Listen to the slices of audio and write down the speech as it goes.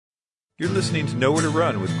You're listening to Nowhere to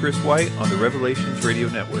Run with Chris White on the Revelations Radio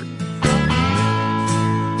Network.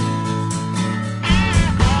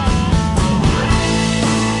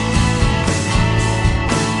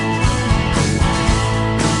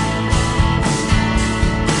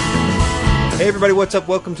 Hey everybody, what's up?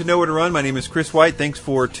 Welcome to Nowhere to Run. My name is Chris White. Thanks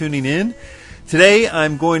for tuning in. Today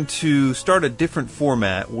I'm going to start a different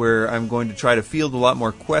format where I'm going to try to field a lot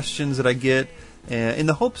more questions that I get in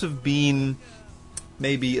the hopes of being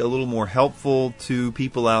maybe a little more helpful to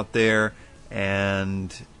people out there,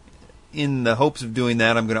 and in the hopes of doing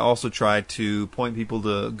that, I'm going to also try to point people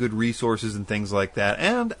to good resources and things like that,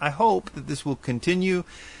 and I hope that this will continue.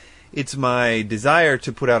 It's my desire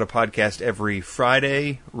to put out a podcast every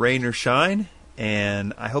Friday, rain or shine,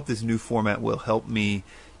 and I hope this new format will help me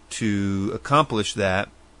to accomplish that,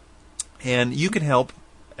 and you can help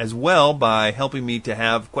as well by helping me to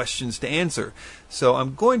have questions to answer. So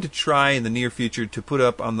I'm going to try in the near future to put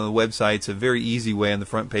up on the websites a very easy way on the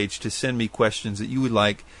front page to send me questions that you would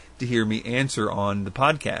like to hear me answer on the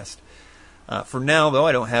podcast. For now, though,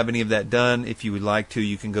 I don't have any of that done. If you would like to,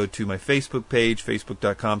 you can go to my Facebook page,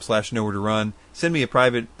 facebook.com/nowhere to run. Send me a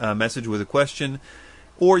private message with a question,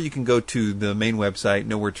 or you can go to the main website,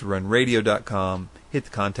 nowheretorunradio.com, hit the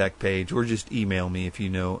contact page, or just email me if you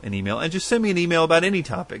know an email. And just send me an email about any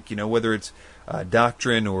topic, whether it's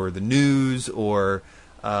doctrine or the news or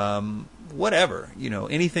whatever,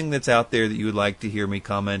 anything that's out there that you would like to hear me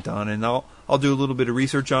comment on. And I'll do a little bit of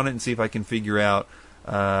research on it and see if I can figure out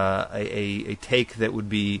a take that would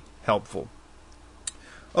be helpful.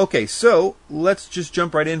 Okay, so let's just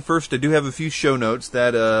jump right in. First, I do have a few show notes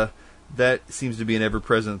that seems to be an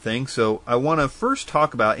ever-present thing. So I want to first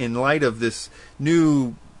talk about, in light of this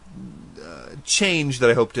new change that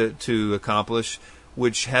I hope to accomplish,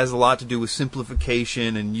 which has a lot to do with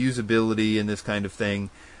simplification and usability and this kind of thing.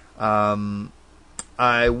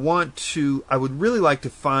 I would really like to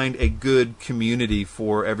find a good community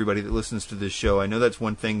for everybody that listens to this show. I know that's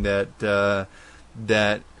one thing that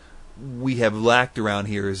we have lacked around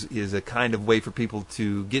here is a kind of way for people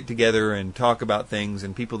to get together and talk about things,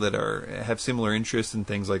 and people that have similar interests and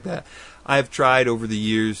things like that. I've tried over the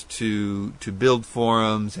years to build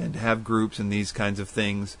forums and have groups and these kinds of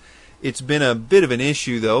things. It's been a bit of an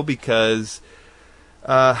issue, though, because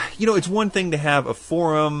it's one thing to have a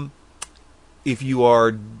forum if you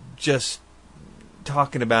are just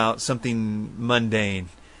talking about something mundane.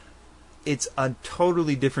 It's a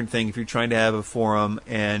totally different thing if you're trying to have a forum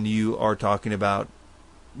and you are talking about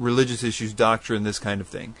religious issues, doctrine, this kind of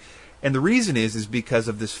thing. And the reason is because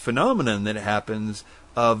of this phenomenon that happens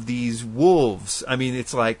of these wolves. I mean,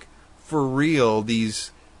 it's like, for real,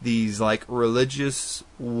 these like religious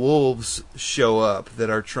wolves show up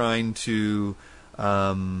that are trying to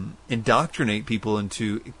indoctrinate people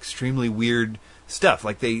into extremely weird stuff.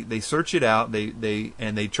 Like they search it out,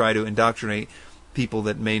 they try to indoctrinate people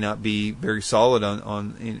that may not be very solid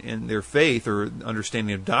in their faith or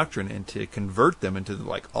understanding of doctrine, and to convert them into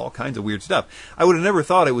like all kinds of weird stuff. I would have never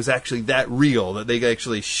thought it was actually that real, that they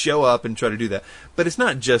actually show up and try to do that. But it's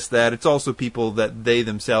not just that. It's also people that they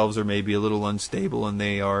themselves are maybe a little unstable, and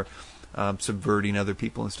they are subverting other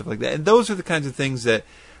people and stuff like that. And those are the kinds of things that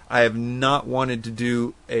I have not wanted to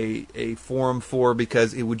do a forum for,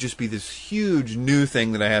 because it would just be this huge new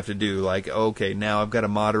thing that I have to do. Like, okay, now I've got to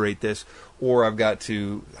moderate this, or I've got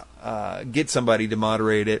to get somebody to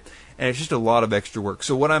moderate it, and it's just a lot of extra work.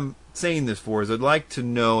 So what I'm saying this for is I'd like to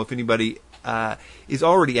know if anybody is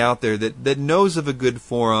already out there that knows of a good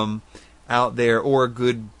forum out there, or a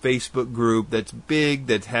good Facebook group that's big,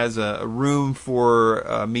 that has a room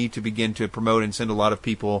for me to begin to promote and send a lot of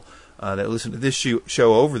people that listen to this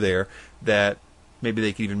show over there, that maybe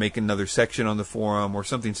they could even make another section on the forum or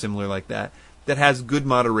something similar like that, that has good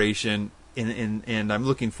moderation, and I'm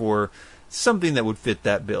looking for something that would fit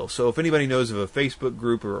that bill. So if anybody knows of a Facebook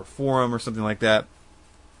group or a forum or something like that,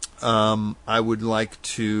 I would like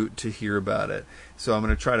to hear about it. So I'm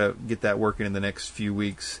going to try to get that working in the next few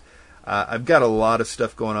weeks. I've got a lot of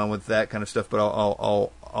stuff going on with that kind of stuff, but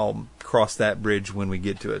I'll cross that bridge when we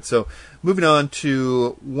get to it. So moving on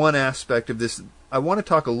to one aspect of this, I want to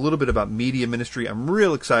talk a little bit about media ministry. I'm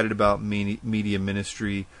real excited about media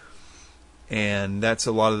ministry, and that's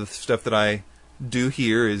a lot of the stuff that I do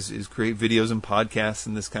here is create videos and podcasts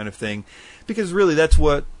and this kind of thing, because really that's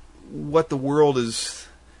what the world is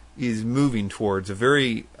moving towards, a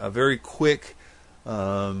very quick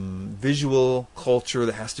visual culture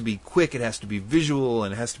that has to be quick, it has to be visual,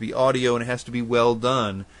 and it has to be audio, and it has to be well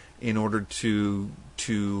done in order to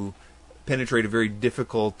penetrate a very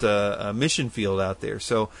difficult mission field out there.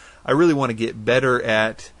 So I really want to get better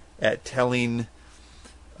at telling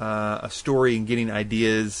a story and getting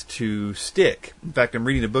ideas to stick. In fact, I'm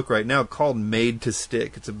reading a book right now called Made to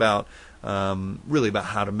Stick. It's about really about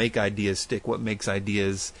how to make ideas stick, what makes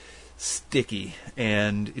ideas sticky.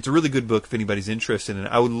 And it's a really good book if anybody's interested in it.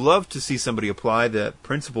 I would love to see somebody apply the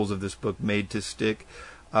principles of this book, Made to Stick,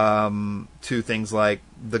 to things like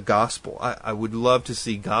the gospel. I would love to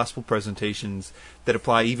see gospel presentations that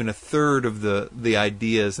apply even a third of the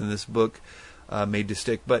ideas in this book, Made to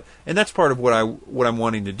Stick. And that's part of what I'm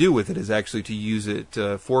wanting to do with it, is actually to use it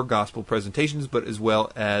for gospel presentations, but as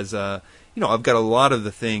well as I've got a lot of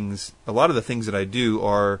the things that I do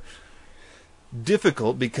are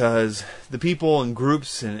difficult because the people and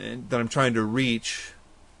groups that I'm trying to reach,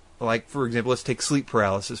 like, for example, let's take sleep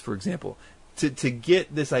paralysis, for example. To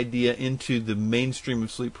get this idea into the mainstream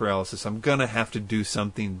of sleep paralysis, I'm going to have to do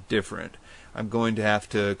something different. I'm going to have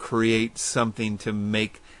to create something to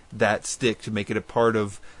make that stick, to make it a part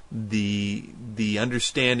of the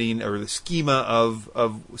understanding or the schema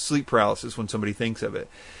of sleep paralysis when somebody thinks of it.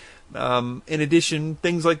 In addition,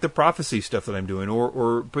 things like the prophecy stuff that I'm doing,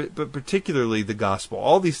 but particularly the gospel.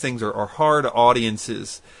 All these things are hard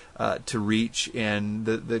audiences to reach, and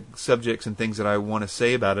the subjects and things that I want to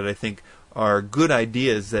say about it, I think, are good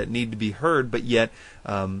ideas that need to be heard, but yet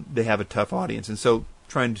they have a tough audience. And so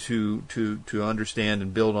trying to understand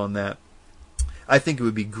and build on that, I think it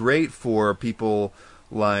would be great for people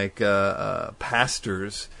like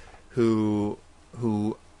pastors who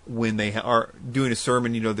when they are doing a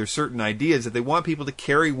sermon, there's certain ideas that they want people to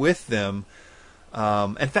carry with them.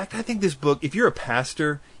 In fact, I think this book, if you're a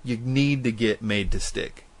pastor, you need to get Made to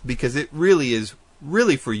Stick, because it really is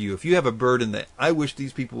really for you. If you have a burden that I wish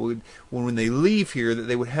these people would, when they leave here, that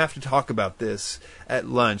they would have to talk about this at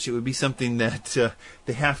lunch, it would be something that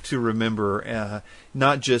they have to remember,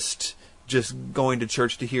 not just going to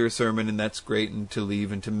church to hear a sermon, and that's great, and to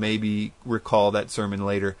leave and to maybe recall that sermon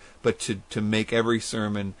later, but to make every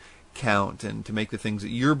sermon count, and to make the things that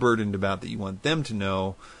you're burdened about that you want them to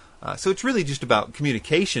know. So it's really just about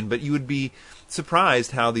communication, but you would be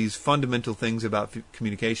surprised how these fundamental things about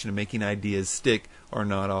communication and making ideas stick are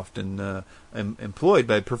not often employed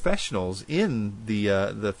by professionals in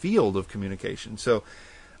the field of communication. So,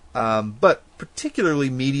 but particularly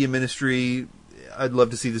media ministry, I'd love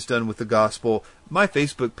to see this done with the gospel. My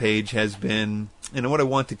Facebook page has been, and what I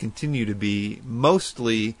want to continue to be,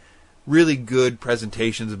 mostly really good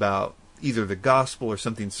presentations about either the gospel or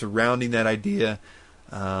something surrounding that idea.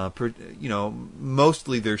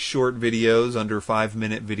 Mostly they're short videos, under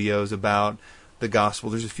 5-minute videos about the gospel.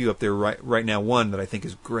 There's a few up there right now. One that I think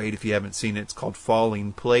is great, if you haven't seen it, it's called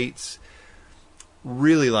Falling Plates.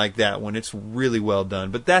 Really like that one. It's really well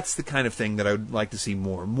done. But that's the kind of thing that I would like to see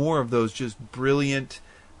more of those just brilliant,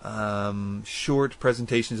 short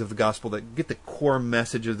presentations of the gospel that get the core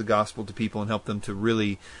message of the gospel to people and help them to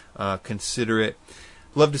really consider it.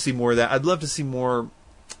 Love to see more of that. I'd love to see more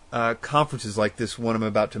conferences like this one I'm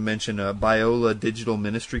about to mention, Biola Digital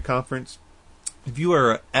Ministry Conference. If you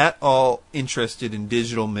are at all interested in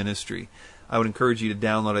digital ministry, I would encourage you to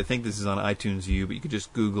download. I think this is on iTunes U, but you could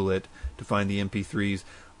just Google it to find the MP3s.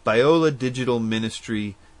 Biola Digital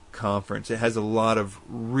Ministry Conference. It has a lot of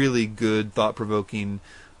really good, thought-provoking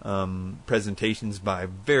presentations by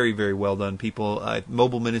very, very well done people.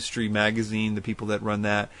 Mobile Ministry Magazine, the people that run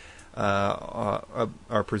that, are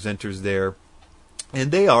presenters there.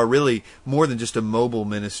 And they are really more than just a mobile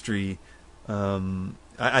ministry.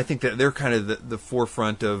 I think that they're kind of the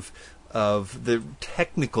forefront of the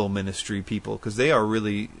technical ministry people, because they are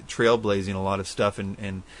really trailblazing a lot of stuff,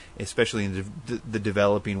 and especially in the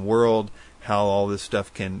developing world, how all this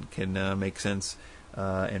stuff can make sense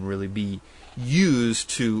and really be used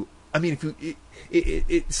to. I mean,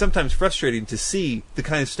 it's sometimes frustrating to see the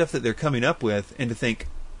kind of stuff that they're coming up with, and to think,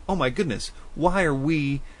 oh my goodness, why are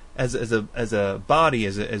we as a body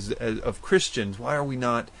of Christians, why are we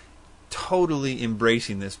not totally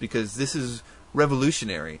embracing this? Because this is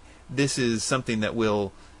revolutionary. This is something that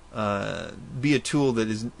will be a tool that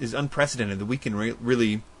is unprecedented, that we can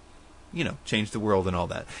really, change the world and all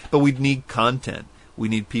that. But we need content. We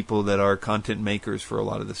need people that are content makers for a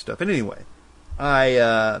lot of this stuff. And anyway,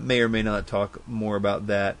 I may or may not talk more about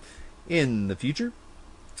that in the future.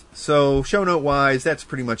 So show note wise, that's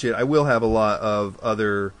pretty much it. I will have a lot of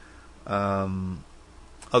other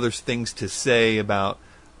things to say about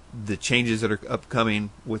the changes that are upcoming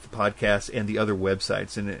with the podcast and the other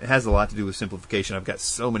websites, and it has a lot to do with simplification. I've got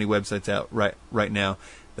so many websites out right now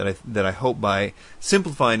that I hope by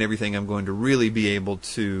simplifying everything, I'm going to really be able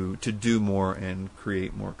to do more and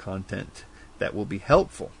create more content that will be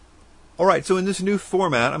helpful. All right, so in this new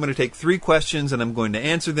format, I'm going to take 3 questions and I'm going to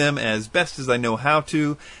answer them as best as I know how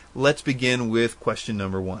to. Let's begin with question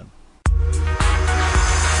number 1.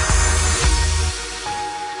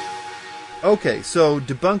 Okay, so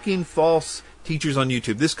debunking false teachers on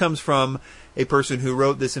YouTube. This comes from a person who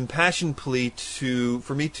wrote this impassioned plea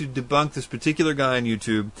for me to debunk this particular guy on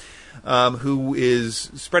YouTube who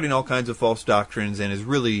is spreading all kinds of false doctrines and is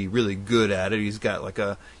really, really good at it. He's got like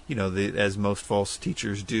as most false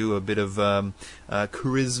teachers do, a bit of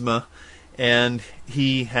charisma. And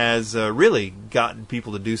he has really gotten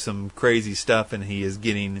people to do some crazy stuff, and he is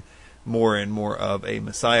getting more and more of a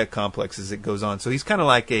messiah complex as it goes on. So he's kind of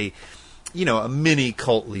like a mini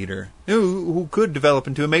cult leader who could develop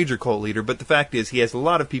into a major cult leader. But the fact is, he has a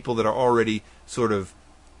lot of people that are already sort of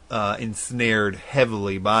ensnared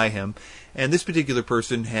heavily by him. And this particular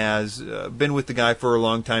person has been with the guy for a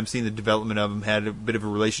long time, seen the development of him, had a bit of a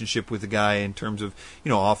relationship with the guy in terms of,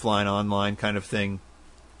 offline, online kind of thing,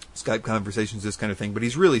 Skype conversations, this kind of thing. But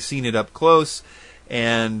he's really seen it up close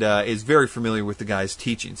and is very familiar with the guy's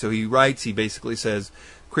teaching. So he basically says,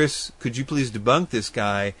 Chris, could you please debunk this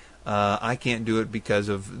guy? I can't do it because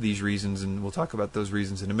of these reasons, and we'll talk about those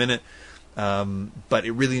reasons in a minute. But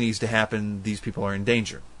it really needs to happen. These people are in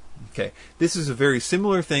danger. Okay, this is a very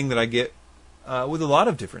similar thing that I get with a lot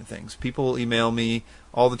of different things. People email me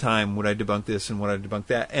all the time, would I debunk this and would I debunk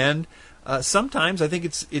that? And sometimes I think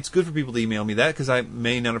it's good for people to email me that because I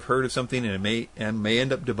may not have heard of something and may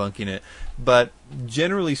end up debunking it. But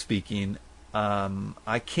generally speaking,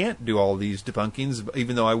 I can't do all these debunkings,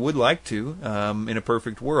 even though I would like to in a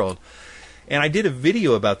perfect world. And I did a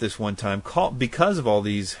video about this one time because of all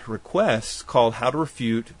these requests called How to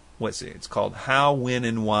Refute. It's called How, When,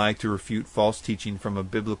 and Why to Refute False Teaching from a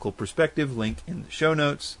Biblical Perspective. Link in the show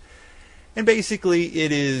notes. And basically,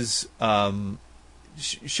 it is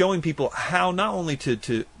showing people how not only to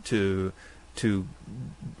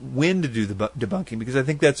when to do the debunking, because I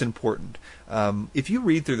think that's important. If you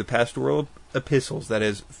read through the pastoral epistles, that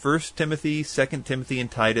is 1 Timothy, 2 Timothy,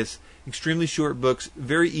 and Titus, extremely short books,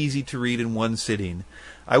 very easy to read in one sitting.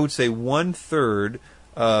 I would say 1/3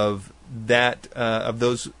 of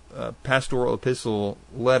those pastoral epistle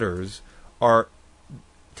letters are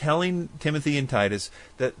telling Timothy and Titus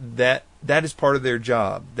that is part of their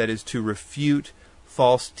job, that is to refute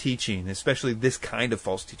false teaching, especially this kind of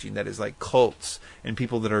false teaching that is like cults and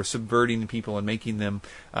people that are subverting people and making them,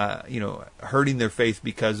 hurting their faith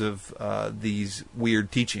because of these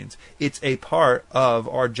weird teachings. It's a part of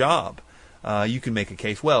our job. You can make a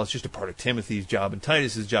case, well, it's just a part of Timothy's job and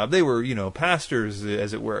Titus's job. They were, pastors,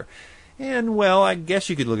 as it were. And, well, I guess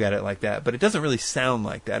you could look at it like that, but it doesn't really sound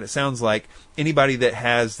like that. It sounds like anybody that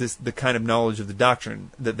has the kind of knowledge of the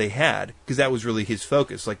doctrine that they had, because that was really his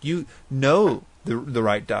focus. Like, the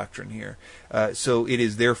right doctrine here. So it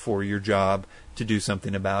is therefore your job to do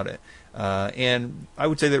something about it. And I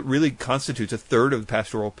would say that really constitutes 1/3 of the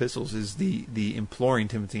pastoral epistles is the imploring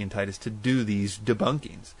Timothy and Titus to do these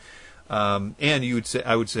debunkings. And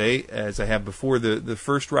I would say, as I have before, the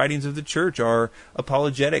first writings of the church are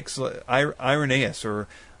apologetics, Irenaeus or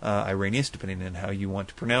Irenaeus, depending on how you want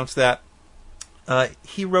to pronounce that.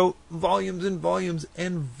 He wrote volumes and volumes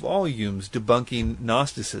and volumes debunking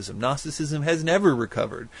Gnosticism. Gnosticism has never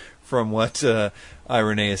recovered from what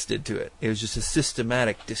Irenaeus did to it. It was just a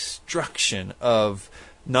systematic destruction of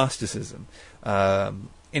Gnosticism.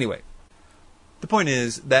 Anyway. The point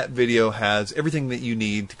is, that video has everything that you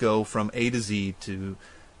need to go from A to Z to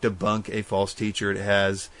debunk a false teacher. It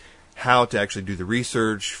has how to actually do the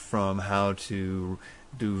research, from how to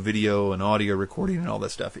do video and audio recording and all that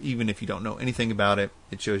stuff. Even if you don't know anything about it,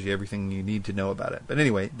 it shows you everything you need to know about it. But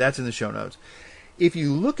anyway, that's in the show notes. If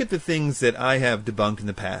you look at the things that I have debunked in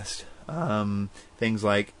the past, things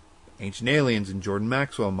like Ancient Aliens and Jordan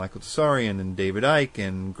Maxwell, Michael Tsarian and David Icke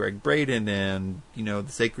and Greg Braden and, the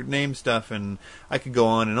Sacred Name stuff, and I could go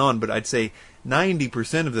on, but I'd say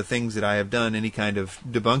 90% of the things that I have done any kind of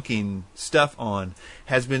debunking stuff on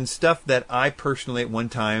has been stuff that I personally at one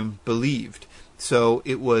time believed. So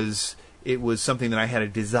it was something that I had a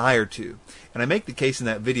desire to. And I make the case in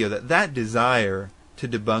that video that desire to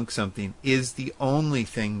debunk something is the only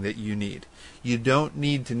thing that you need. You don't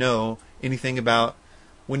need to know anything about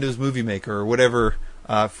Windows Movie Maker or whatever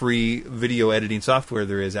free video editing software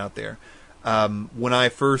there is out there. When I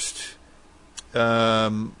first,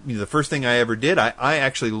 the first thing I ever did, I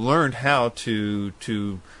actually learned how to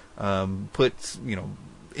put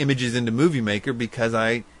images into Movie Maker because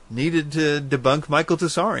I needed to debunk Michael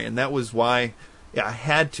Tsarian. That was why I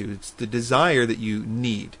had to. It's the desire that you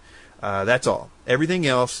need. That's all. Everything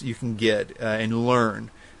else you can get and learn.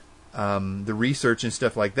 The research and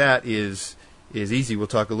stuff like that is is easy. We'll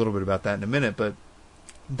talk a little bit about that in a minute, but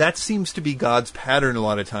that seems to be God's pattern a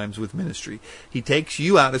lot of times with ministry. He takes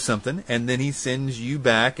you out of something, and then he sends you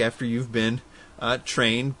back after you've been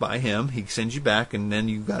trained by him. He sends you back, and then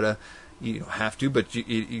you don't have to, but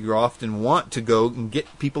you often want to go and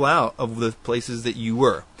get people out of the places that you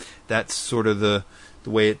were. That's sort of the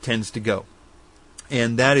way it tends to go.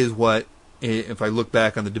 And that is what, if I look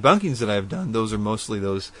back on the debunkings that I've done, those are mostly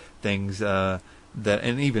those things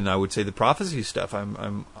and even I would say the prophecy stuff.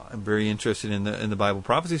 I'm very interested in the Bible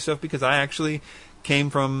prophecy stuff because I actually came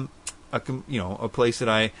from a place that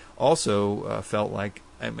I also felt like,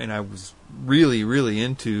 I was really, really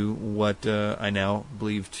into what I now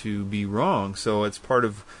believe to be wrong. So it's part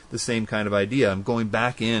of the same kind of idea. I'm going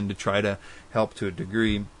back in to try to help to a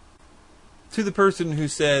degree. To the person who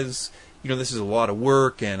says, this is a lot of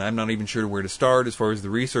work and I'm not even sure where to start as far as the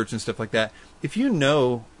research and stuff like that. If you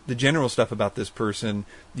know the general stuff about this person,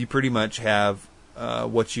 you pretty much have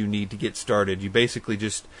what you need to get started. You basically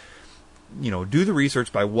just do the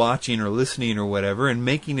research by watching or listening or whatever and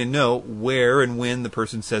making a note where and when the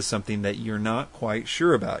person says something that you're not quite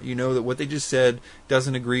sure about. You know that what they just said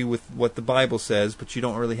doesn't agree with what the Bible says, but you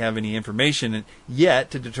don't really have any information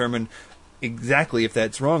yet to determine exactly if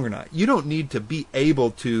that's wrong or not. You don't need to be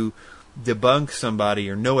able to debunk somebody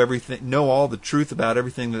or know all the truth about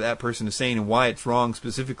everything that person is saying and why it's wrong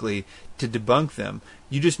specifically to debunk them.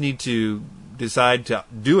 You just need to decide to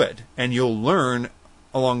do it, and you'll learn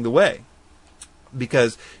along the way.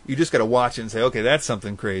 Because you just got to watch it and say, okay, that's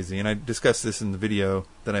something crazy. And I discussed this in the video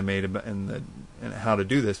that I made about and how to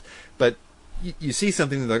do this. But you see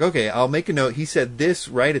something that's like, okay, I'll make a note. He said this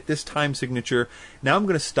right at this time signature. Now I'm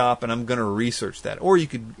going to stop and I'm going to research that. Or you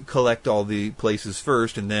could collect all the places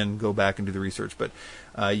first and then go back and do the research. But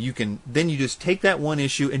you just take that one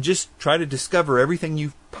issue and just try to discover everything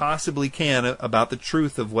you possibly can about the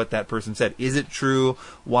truth of what that person said. Is it true?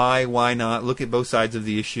 Why not? Look at both sides of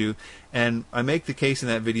the issue. And I make the case in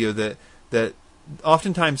that video that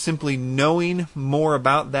oftentimes simply knowing more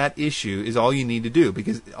about that issue is all you need to do,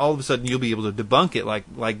 because all of a sudden you'll be able to debunk it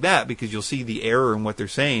like that, because you'll see the error in what they're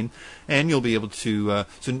saying, and you'll be able to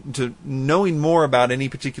to knowing more about any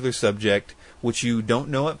particular subject, which you don't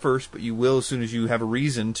know at first, but you will as soon as you have a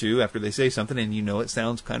reason to, after they say something and it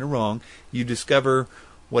sounds kind of wrong. You discover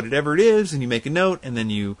whatever it is and you make a note, and then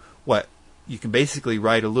you can basically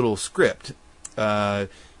write a little script,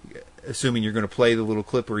 assuming you're going to play the little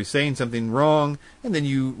clip where he's saying something wrong, and then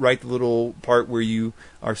you write the little part where you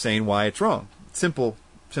are saying why it's wrong. Simple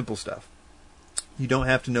stuff. You don't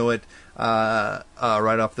have to know it right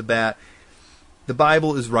off the bat. The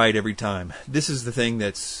Bible is right every time. This is the thing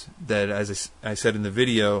that, as I said in the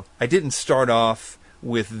video, I didn't start off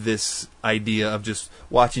with this idea of just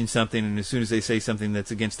watching something, and as soon as they say something that's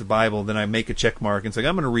against the Bible, then I make a check mark and say,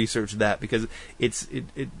 I'm going to research that because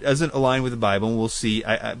it doesn't align with the Bible, and we'll see.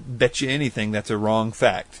 I bet you anything that's a wrong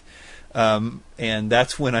fact. And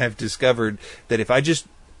that's when I've discovered that if I just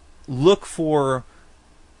look for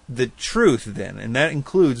the truth then, and that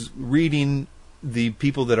includes reading the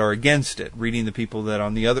people that are against it, reading the people that are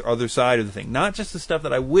on the other side of the thing, not just the stuff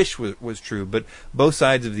that I wish was true, but both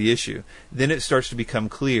sides of the issue, then it starts to become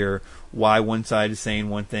clear why one side is saying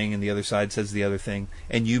one thing and the other side says the other thing,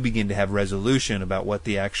 and you begin to have resolution about what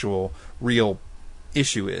the actual real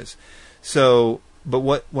issue is. So, but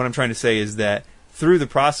what I'm trying to say is that through the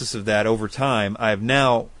process of that over time, I have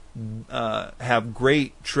now have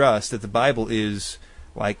great trust that the Bible is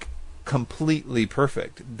completely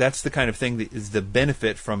perfect. That's the kind of thing that is the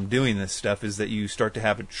benefit from doing this stuff, is that you start to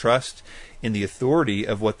have a trust in the authority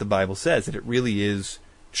of what the Bible says, that it really is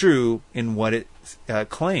true in what it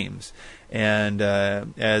claims. And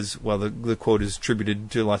as well, the quote is attributed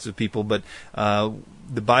to lots of people, but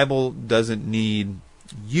the Bible doesn't need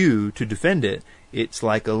you to defend it. It's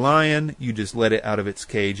like a lion. You just let it out of its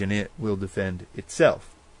cage and it will defend itself.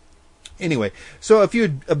 Anyway, so a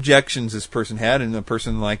few objections this person had, and a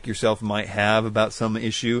person like yourself might have about some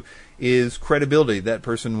issue, is credibility. That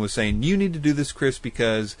person was saying, you need to do this, Chris,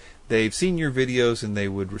 because they've seen your videos and they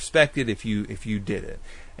would respect it if you did it.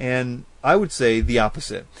 And I would say the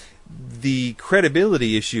opposite. The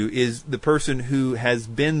credibility issue is the person who has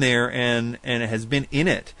been there and has been in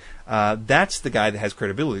it. That's the guy that has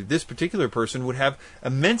credibility. This particular person would have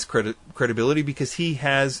immense credibility because he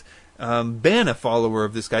has been a follower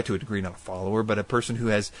of this guy, to a degree, not a follower, but a person who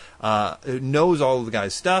has knows all of the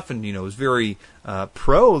guy's stuff and is very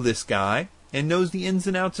pro this guy and knows the ins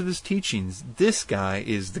and outs of his teachings. This guy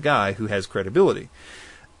is the guy who has credibility.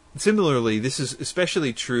 Similarly, this is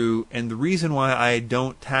especially true, and the reason why I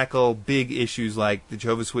don't tackle big issues like the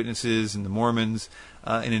Jehovah's Witnesses and the Mormons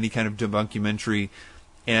in any kind of debunkumentary,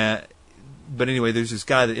 but anyway, there's this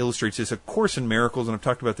guy that illustrates this, A Course in Miracles, and I've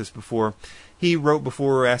talked about this before. He wrote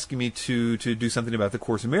before asking me to do something about the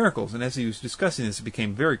Course in Miracles, and as he was discussing this, it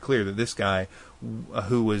became very clear that this guy,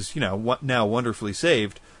 who was, now wonderfully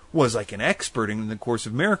saved, was like an expert in the Course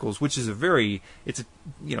of Miracles, which is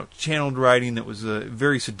channeled writing that was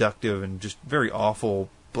very seductive and just very awful,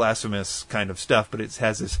 blasphemous kind of stuff, but it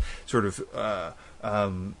has this sort of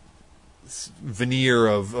veneer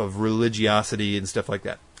of religiosity and stuff like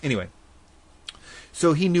that. Anyway,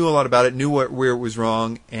 so he knew a lot about it, knew where it was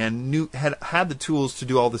wrong, and had the tools to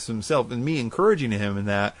do all this himself. And me encouraging him in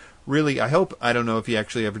that, really, I don't know if he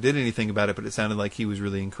actually ever did anything about it, but it sounded like he was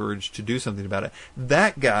really encouraged to do something about it.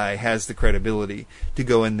 That guy has the credibility to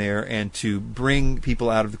go in there and to bring people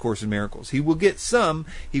out of the Course in Miracles. He will get some,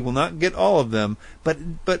 he will not get all of them, but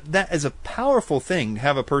that is a powerful thing, to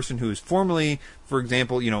have a person who is formerly, for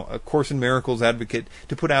example, a Course in Miracles advocate,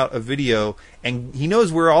 to put out a video, and he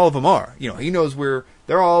knows where all of them are. He knows where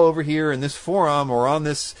they're all over here in this forum or on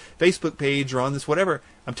this Facebook page or on this whatever.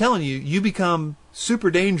 I'm telling you, you become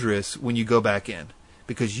super dangerous when you go back in,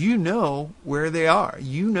 because you know where they are.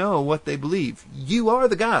 You know what they believe. You are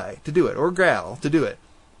the guy to do it, or gal to do it.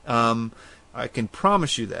 I can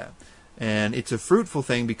promise you that. And it's a fruitful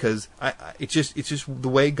thing, because it's just the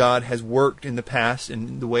way God has worked in the past,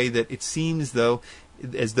 and the way that it seems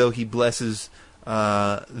as though He blesses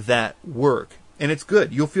that work. And it's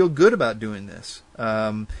good. You'll feel good about doing this.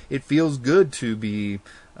 It feels good to be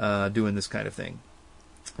doing this kind of thing.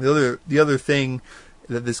 The other thing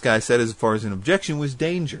that this guy said as far as an objection was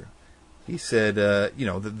danger. He said,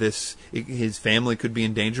 that his family could be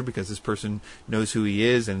in danger because this person knows who he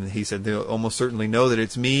is, and he said they'll almost certainly know that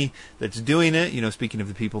it's me that's doing it. Speaking of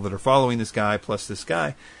the people that are following this guy plus this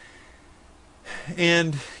guy,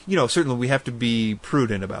 and certainly we have to be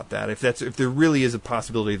prudent about that. If there really is a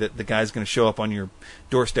possibility that the guy's going to show up on your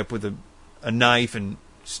doorstep with a knife and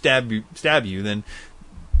stab you, then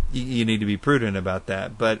you need to be prudent about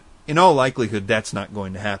that. But in all likelihood, that's not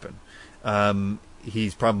going to happen.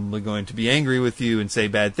 He's probably going to be angry with you and say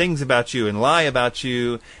bad things about you and lie about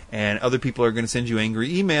you, and other people are going to send you angry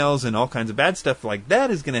emails, and all kinds of bad stuff like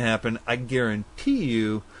that is going to happen. I guarantee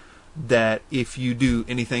you that if you do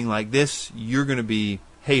anything like this, you're going to be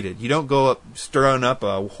hated. You don't go up stirring up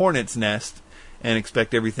a hornet's nest and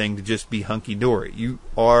expect everything to just be hunky-dory. You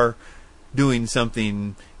are doing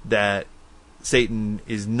something that Satan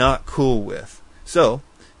is not cool with. So,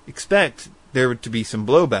 expect there to be some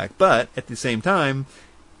blowback, but at the same time,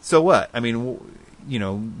 so what? I mean,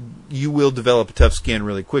 you will develop a tough skin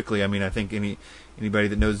really quickly. I mean, I think anybody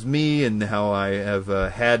that knows me and how I have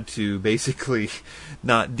had to basically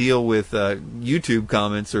not deal with YouTube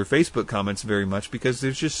comments or Facebook comments very much, because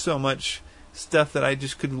there's just so much stuff that I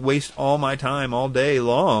just could waste all my time all day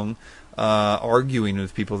long arguing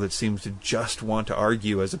with people that seems to just want to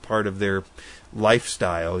argue as a part of their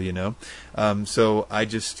lifestyle, so I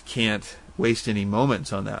just can't waste any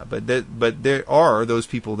moments on that. But there are those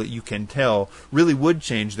people that you can tell really would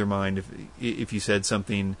change their mind if you said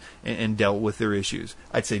something and dealt with their issues.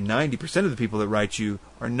 I'd say 90% of the people that write you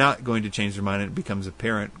are not going to change their mind, and it becomes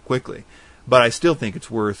apparent quickly. But I still think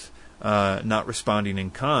it's worth not responding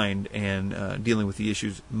in kind and dealing with the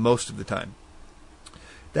issues most of the time.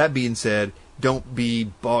 That being said, don't be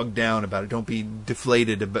bogged down about it. Don't be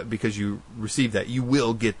deflated because you receive that. You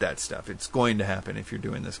will get that stuff. It's going to happen if you're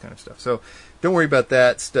doing this kind of stuff. So don't worry about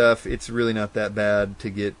that stuff. It's really not that bad to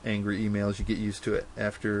get angry emails. You get used to it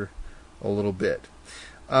after a little bit.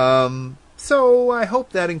 So I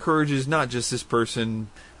hope that encourages not just this person,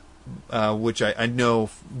 which I know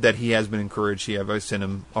that he has been encouraged. I've sent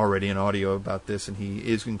him already an audio about this, and he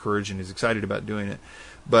is encouraged and is excited about doing it.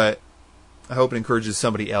 But I hope it encourages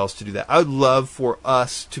somebody else to do that. I would love for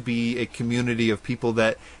us to be a community of people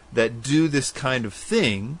that do this kind of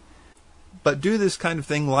thing, but do this kind of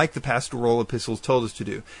thing like the pastoral epistles told us to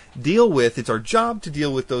do. It's our job to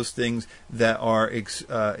deal with those things that are,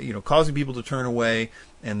 causing people to turn away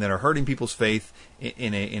and that are hurting people's faith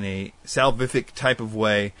in a salvific type of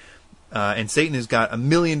way. And Satan has got a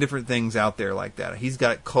million different things out there like that. He's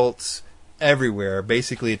got cults everywhere,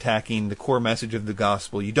 basically attacking the core message of the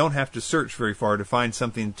gospel. You don't have to search very far to find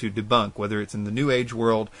something to debunk, whether it's in the New Age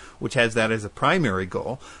world, which has that as a primary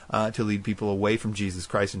goal, to lead people away from Jesus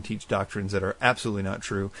Christ and teach doctrines that are absolutely not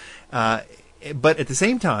true. but at the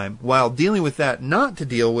same time, while dealing with that, not to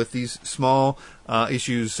deal with these small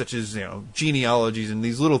issues such as, genealogies and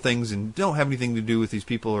these little things, and don't have anything to do with these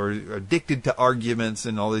people, or are addicted to arguments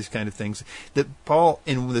and all these kind of things. That Paul,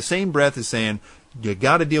 in the same breath, is saying, you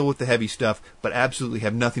got to deal with the heavy stuff, but absolutely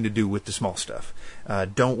have nothing to do with the small stuff.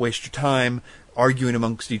 Don't waste your time arguing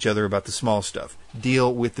amongst each other about the small stuff.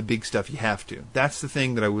 Deal with the big stuff you have to. That's the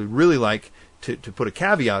thing that I would really like to put a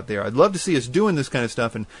caveat there. I'd love to see us doing this kind of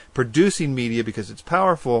stuff and producing media because it's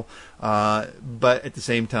powerful, but at the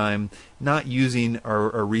same time, not using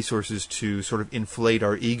our resources to sort of inflate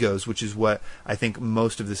our egos, which is what I think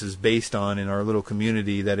most of this is based on in our little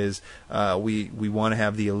community. That is, we want to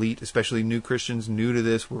have the elite, especially new Christians, new to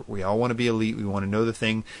this. We all want to be elite. We want to know the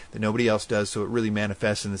thing that nobody else does, so it really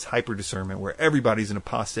manifests in this hyper discernment where everybody's an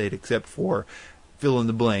apostate except for fill in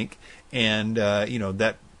the blank, and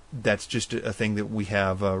that's just a thing that we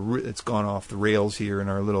have. It's gone off the rails here in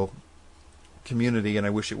our little community, and I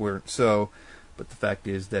wish it weren't so. But the fact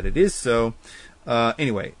is that it is so.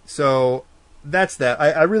 Anyway, so that's that.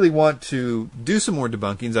 I really want to do some more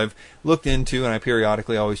debunkings. I've looked into, and I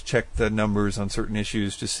periodically always check the numbers on certain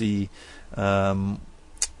issues to see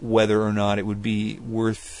whether or not it would be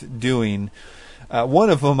worth doing. One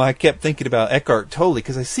of them, I kept thinking about Eckhart Tolle,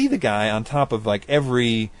 because I see the guy on top of like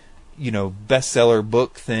every bestseller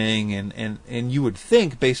book thing, and you would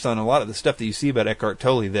think, based on a lot of the stuff that you see about Eckhart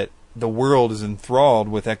Tolle, that the world is enthralled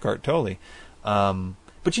with Eckhart Tolle.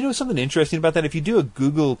 But something interesting about that? If you do a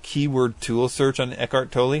Google keyword tool search on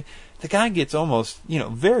Eckhart Tolle, the guy gets almost,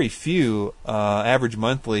 very few average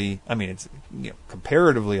monthly. I mean, it's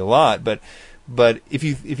comparatively a lot, but if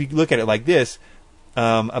you look at it like this,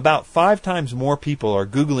 about 5 times more people are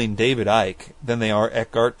Googling David Icke than they are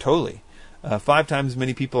Eckhart Tolle. 5 times as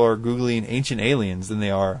many people are Googling ancient aliens than they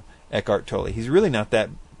are Eckhart Tolle. He's really not that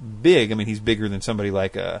big. I mean, he's bigger than somebody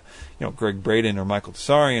like Greg Braden or Michael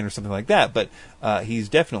Tsarian or something like that, but he's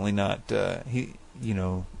definitely not that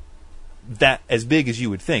as big as you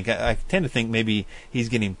would think. I tend to think maybe he's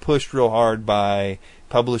getting pushed real hard by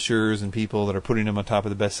publishers and people that are putting him on top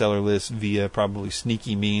of the bestseller list via probably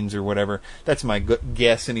sneaky means or whatever. That's my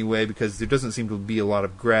guess anyway, because there doesn't seem to be a lot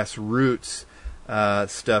of grassroots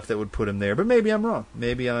stuff that would put him there, but maybe I'm wrong.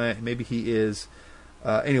 Maybe he is.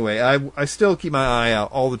 Anyway, I still keep my eye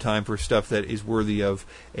out all the time for stuff that is worthy of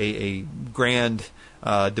a grand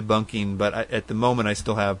debunking. But at the moment, I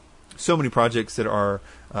still have so many projects that are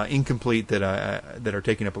incomplete that are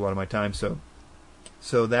taking up a lot of my time. So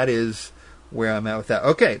that is where I'm at with that.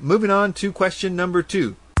 Okay, moving on to question number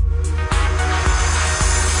 2.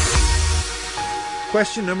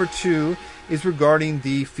 Question number 2 is regarding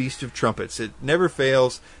the Feast of Trumpets. It never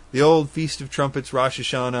fails. The old Feast of Trumpets, Rosh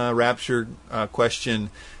Hashanah, Rapture question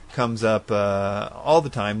comes up all the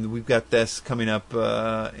time. We've got this coming up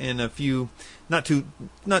in a few, not too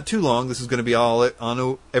long. This is going to be all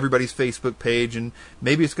on everybody's Facebook page, and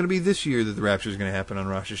maybe it's going to be this year that the Rapture is going to happen on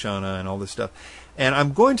Rosh Hashanah and all this stuff. And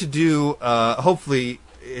I'm going to do, hopefully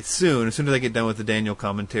it's soon, as soon as I get done with the Daniel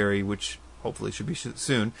commentary, which hopefully should be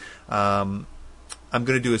soon. I'm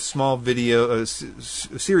going to do a small video, a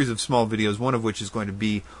series of small videos, one of which is going to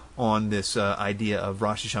be on this idea of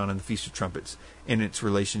Rosh Hashanah and the Feast of Trumpets in its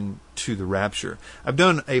relation to the rapture. I've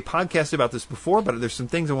done a podcast about this before, but there's some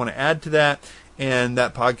things I want to add to that, and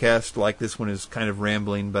that podcast, like this one, is kind of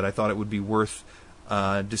rambling, but I thought it would be worth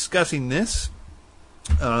discussing this.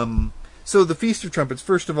 So the Feast of Trumpets,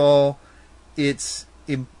 first of all, let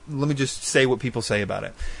me just say what people say about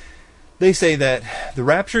it. They say that the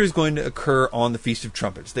rapture is going to occur on the Feast of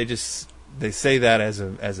Trumpets. They say that as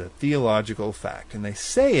a theological fact, and they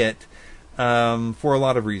say it for a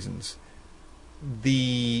lot of reasons.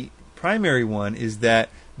 The primary one is that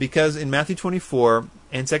because in Matthew 24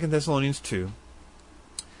 and 2 Thessalonians 2,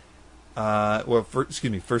 1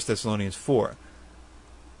 Thessalonians 4,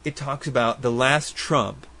 it talks about the last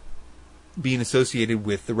trump being associated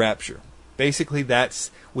with the rapture. Basically,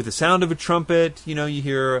 that's with the sound of a trumpet. You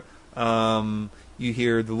hear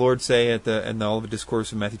the Lord say at the Olivet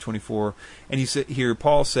Discourse in Matthew 24, and you hear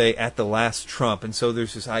Paul say at the last trump. And so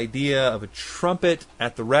there's this idea of a trumpet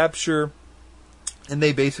at the rapture, and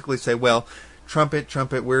they basically say, well,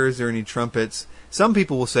 trumpet, where is there any trumpets? Some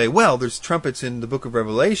people will say, well, there's trumpets in the book of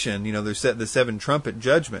Revelation. There's the 7 trumpet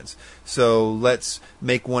judgments. So let's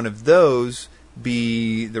make one of those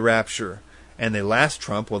be the rapture. And the last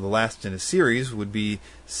trump, the last in a series, would be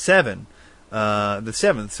 7. The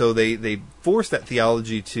 7th. So they force that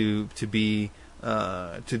theology to be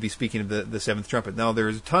speaking of the 7th trumpet. Now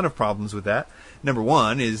there's a ton of problems with that. Number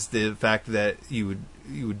one is the fact that you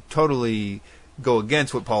would totally go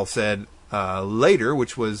against what Paul said later,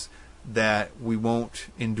 which was that we won't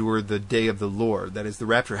endure the day of the Lord. That is, the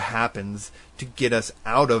rapture happens to get us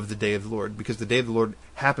out of the day of the Lord, because the day of the Lord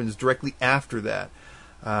happens directly after that.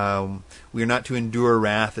 We are not to endure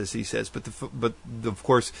wrath, as he says, but of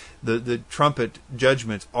course the trumpet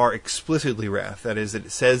judgments are explicitly wrath. That is,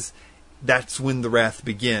 it says that's when the wrath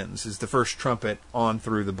begins, is the first trumpet on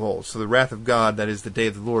through the bowl. So the wrath of God, that is the day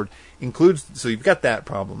of the Lord, includes, so you've got that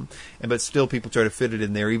problem, but still people try to fit it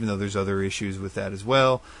in there, even though there's other issues with that as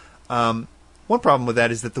well. One problem with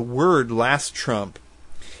that is that the word last trump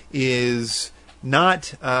is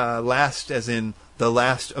not last as in the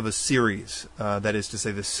last of a series, that is to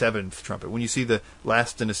say the seventh trumpet. When you see the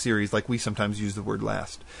last in a series, like we sometimes use the word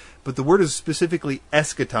last. But the word is specifically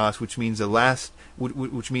eschatos, which means a last,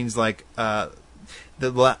 which means like the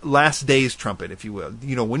last day's trumpet, if you will.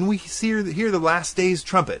 You know, when we hear the last day's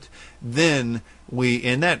trumpet, then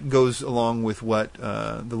and that goes along with what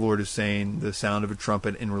the Lord is saying, the sound of a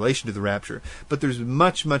trumpet in relation to the rapture. But there's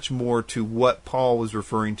much, much more to what Paul was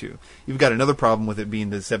referring to. You've got another problem with it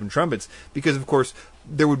being the seven trumpets, because of course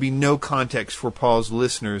there would be no context for Paul's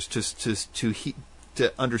listeners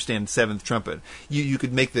to understand seventh trumpet. You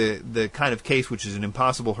could make the kind of case, which is an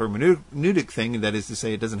impossible hermeneutic thing, that is to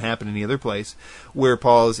say it doesn't happen any other place, where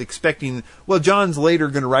Paul is expecting, well, John's later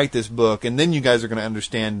going to write this book, and then you guys are going to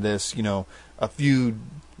understand this, a few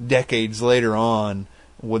decades later on,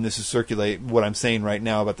 when this is circulate, what I'm saying right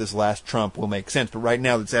now about this last trump will make sense. But right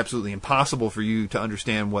now it's absolutely impossible for you to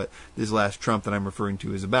understand what this last trump that I'm referring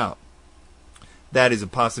to is about. That is a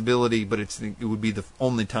possibility, but it would be the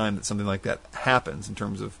only time that something like that happens in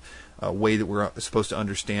terms of a way that we're supposed to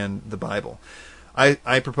understand the Bible.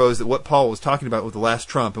 I propose that what Paul was talking about with the last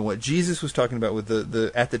trump and what Jesus was talking about with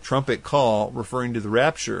the at the trumpet call, referring to the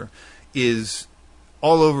rapture, is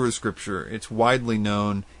all over the Scripture. It's widely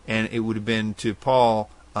known, and it would have been to Paul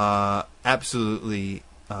absolutely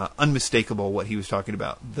unmistakable what he was talking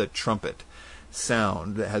about, the trumpet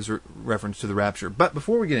sound that has reference to the rapture. But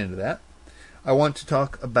before we get into that, I want to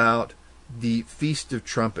talk about the Feast of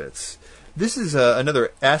Trumpets. This is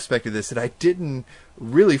another aspect of this that I didn't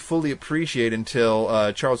really fully appreciate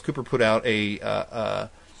until Charles Cooper put out an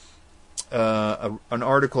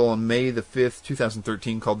article on May the 5th,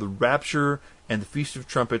 2013, called "The Rapture and the Feast of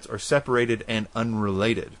Trumpets Are Separated and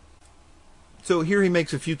Unrelated." So here he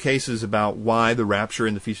makes a few cases about why the rapture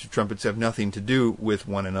and the Feast of Trumpets have nothing to do with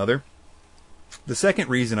one another. The second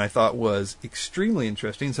reason I thought was extremely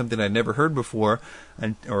interesting, something I'd never heard before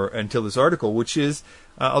until this article, which is,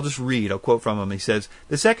 I'll just read, I'll quote from him. He says,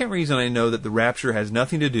 "The second reason I know that the rapture has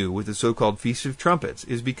nothing to do with the so-called Feast of Trumpets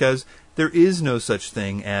is because there is no such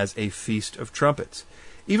thing as a Feast of Trumpets.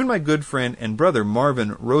 Even my good friend and brother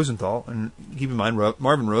Marvin Rosenthal," and keep in mind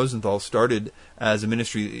Marvin Rosenthal started as a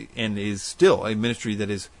ministry and is still a ministry that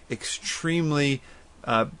is extremely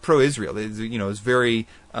pro-Israel. Is very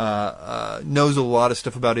knows a lot of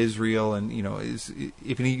stuff about Israel, and is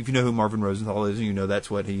if you know who Marvin Rosenthal is, that's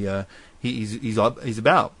what he's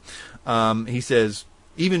about. He says,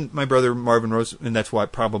 even my brother Marvin Rosenthal, and that's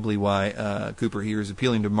probably why Cooper here is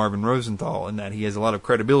appealing to Marvin Rosenthal, and that he has a lot of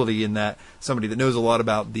credibility in that, somebody that knows a lot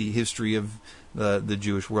about the history of the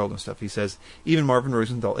Jewish world and stuff. He says, even Marvin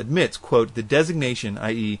Rosenthal admits, quote, "the designation,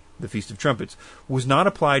 i.e. the Feast of Trumpets, was not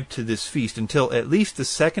applied to this feast until at least the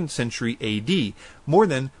 2nd century A.D., more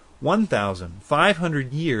than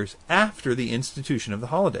 1,500 years after the institution of the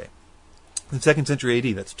holiday." The 2nd century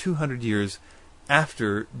A.D., that's 200 years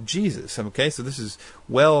after Jesus. Okay, so this is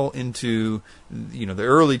well into the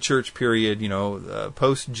early church period,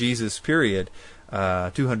 post-Jesus period,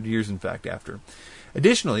 200 years in fact after.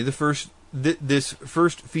 Additionally, this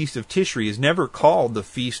first Feast of Tishri is never called the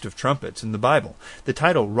Feast of Trumpets in the Bible. The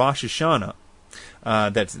title Rosh Hashanah,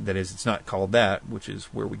 that is, it's not called that, which is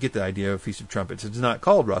where we get the idea of Feast of Trumpets. It's not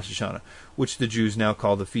called Rosh Hashanah, which the Jews now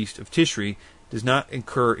call the Feast of Tishri, does not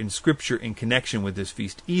occur in Scripture in connection with this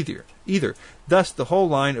feast either. Thus, the whole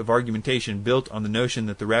line of argumentation built on the notion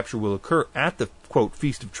that the rapture will occur at the, quote,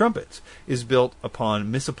 Feast of Trumpets is built upon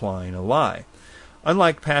misapplying a lie.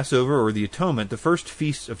 Unlike Passover or the Atonement, the first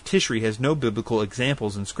Feast of Tishri has no biblical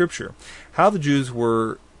examples in Scripture. How the Jews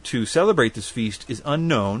were to celebrate this feast is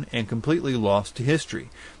unknown and completely lost to history.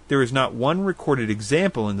 There is not one recorded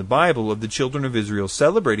example in the Bible of the children of Israel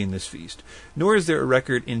celebrating this feast, nor is there a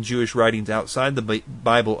record in Jewish writings outside the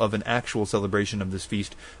Bible of an actual celebration of this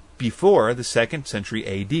feast before the 2nd century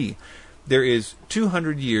A.D. There is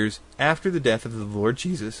 200 years after the death of the Lord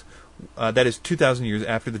Jesus. That is 2,000 years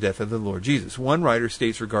after the death of the Lord Jesus. One writer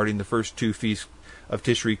states regarding the first two feasts of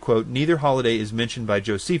Tishri, quote, "Neither holiday is mentioned by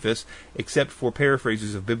Josephus except for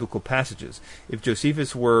paraphrases of biblical passages. If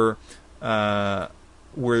Josephus were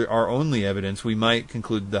were our only evidence, we might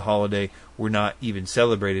conclude the holiday were not even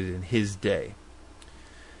celebrated in his day.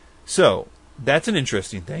 So, that's an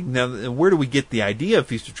interesting thing. Now, where do we get the idea of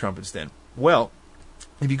Feast of Trumpets then? Well,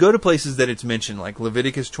 if you go to places that it's mentioned, like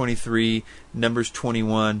Leviticus 23, Numbers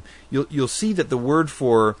 21, you'll see that the word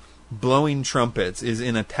for blowing trumpets is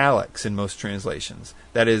in italics in most translations.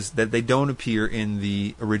 That is, that they don't appear in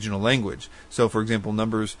the original language. So, for example,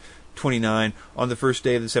 Numbers 29, on the first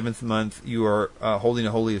day of the 7th month, you are holding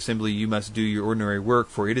a holy assembly. You must do your ordinary work,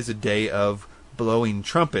 for it is a day of blowing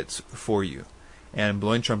trumpets for you. And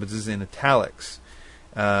blowing trumpets is in italics.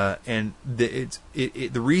 And the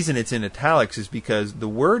reason it's in italics is because the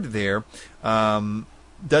word there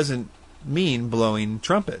doesn't mean blowing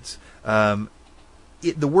trumpets.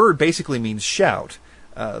 The word basically means shout.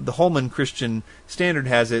 The Holman Christian Standard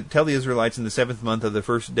has it, tell the Israelites in the 7th month of the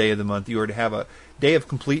first day of the month you are to have a day of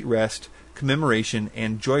complete rest, commemoration,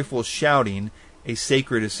 and joyful shouting, a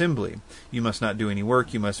sacred assembly. You must not do any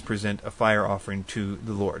work. You must present a fire offering to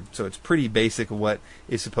the Lord. So it's pretty basic of what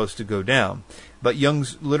is supposed to go down. But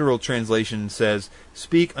Young's literal translation says,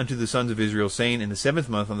 speak unto the sons of Israel, saying, in the 7th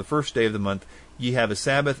month, on the first day of the month, ye have a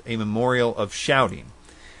Sabbath, a memorial of shouting.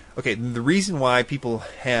 Okay, the reason why people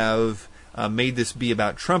have made this be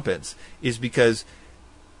about trumpets is because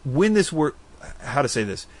when this word, how to say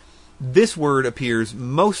this word appears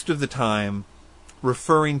most of the time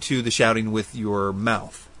referring to the shouting with your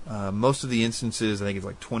mouth. Most of the instances, I think it's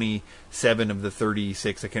like 27 of the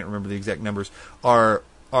 36, I can't remember the exact numbers, are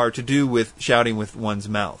to do with shouting with one's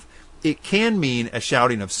mouth. It can mean a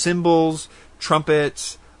shouting of cymbals,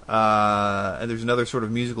 trumpets, and there's another sort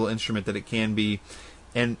of musical instrument that it can be.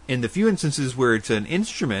 And in the few instances where it's an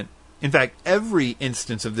instrument, in fact, every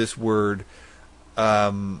instance of this word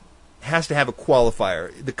has to have a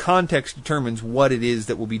qualifier. The context determines what it is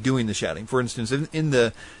that will be doing the shouting. For instance, in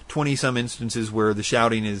the 20-some instances where the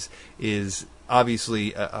shouting is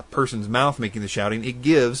obviously a person's mouth making the shouting, it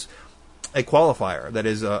gives a qualifier. That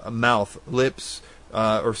is, a mouth, lips,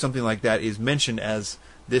 or something like that is mentioned as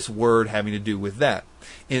this word having to do with that.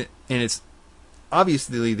 And it's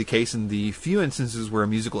obviously the case in the few instances where a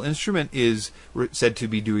musical instrument is said to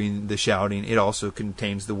be doing the shouting. It also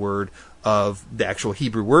contains the word of the actual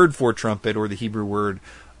Hebrew word for trumpet or the Hebrew word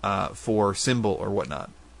for cymbal or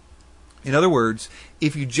whatnot. In other words,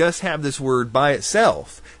 if you just have this word by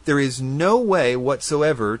itself, there is no way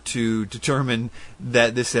whatsoever to determine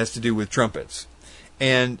that this has to do with trumpets.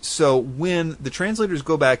 And so when the translators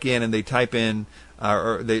go back in and they type in,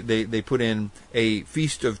 or they put in a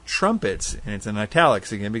Feast of Trumpets, and it's in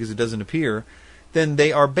italics again because it doesn't appear, then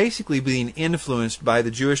they are basically being influenced by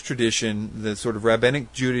the Jewish tradition, the sort of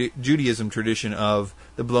rabbinic Judaism tradition of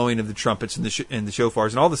the blowing of the trumpets and the shofars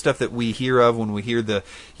and all the stuff that we hear of when we hear the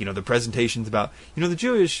presentations about, the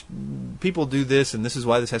Jewish people do this and this is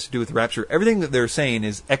why this has to do with the rapture. Everything that they're saying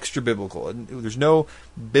is extra biblical. And there's no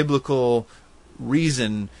biblical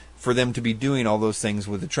reason for them to be doing all those things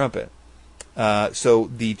with the trumpet.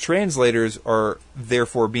 So the translators are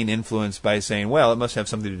therefore being influenced by saying, well, it must have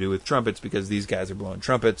something to do with trumpets because these guys are blowing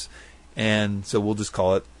trumpets, and so we'll just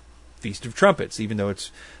call it Feast of Trumpets, even though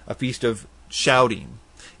it's a feast of shouting,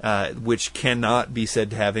 which cannot be said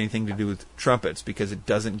to have anything to do with trumpets because it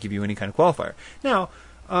doesn't give you any kind of qualifier. Now,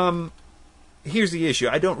 here's the issue.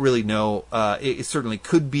 I don't really know. It certainly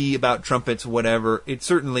could be about trumpets, whatever. It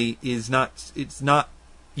certainly is not. It's not.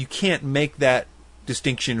 You can't make that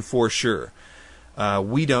distinction for sure.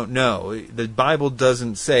 We don't know. The Bible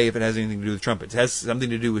doesn't say if it has anything to do with trumpets. It has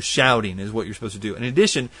something to do with shouting is what you're supposed to do. In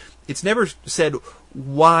addition, it's never said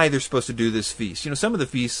why they're supposed to do this feast. Some of the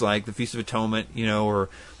feasts like the Feast of Atonement, or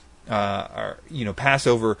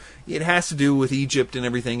Passover, it has to do with Egypt and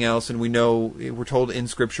everything else, and we're told in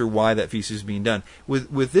Scripture why that feast is being done.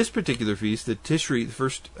 With this particular feast, the Tishri,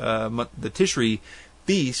 the Tishri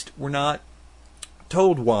feast, we're not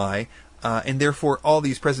told why. And therefore, all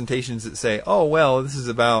these presentations that say, "Oh well, this is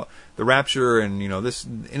about the rapture," and this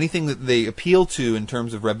anything that they appeal to in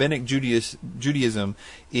terms of rabbinic Judaism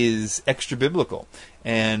is extra biblical.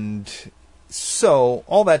 And so,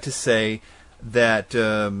 all that to say that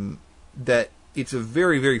that it's a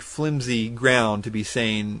very, very flimsy ground to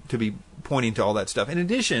be pointing to all that stuff. In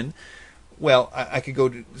addition, well, I could go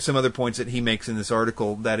to some other points that he makes in this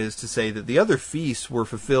article. That is to say that the other feasts were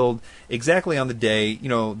fulfilled exactly on the day,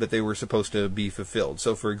 that they were supposed to be fulfilled.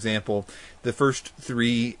 So, for example, the first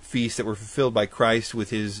three feasts that were fulfilled by Christ with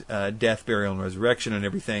his death, burial, and resurrection and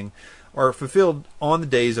everything are fulfilled on the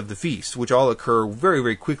days of the feast, which all occur very,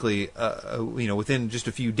 very quickly. Within just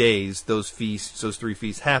a few days, those 3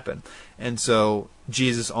 feasts happen. And so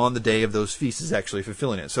Jesus on the day of those feasts is actually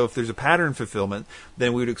fulfilling it. So if there's a pattern fulfillment,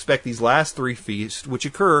 then we would expect these last 3 feasts, which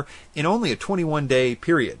occur in only a 21-day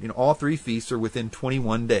period. All 3 feasts are within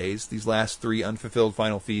 21 days, these last 3 unfulfilled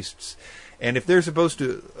final feasts. And if they're supposed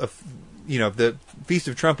to, the Feast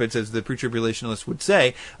of Trumpets, as the pre-tribulationists would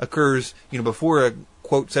say, occurs, before a,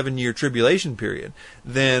 quote, 7-year tribulation period,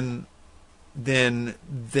 then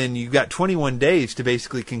you've got 21 days to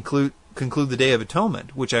basically conclude the Day of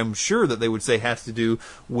Atonement, which I'm sure that they would say has to do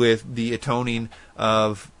with the atoning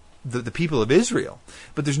of the people of Israel.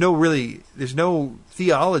 But there's no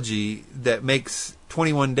theology that makes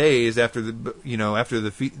 21 days after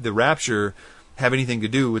the rapture have anything to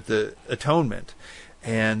do with the atonement.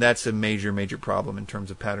 And that's a major, major problem in terms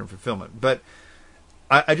of pattern fulfillment. But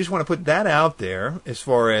I just want to put that out there as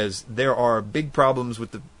far as there are big problems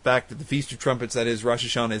with the fact that the Feast of Trumpets, that is Rosh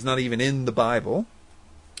Hashanah, is not even in the Bible,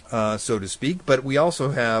 so to speak. But we also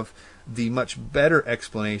have the much better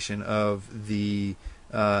explanation of the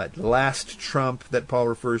last trump that Paul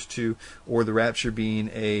refers to, or the rapture being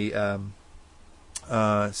said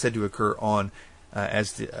to occur on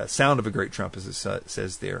as the sound of a great trump, as it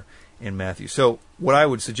says there in Matthew. So what I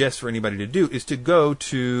would suggest for anybody to do is to go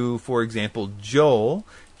to, for example, Joel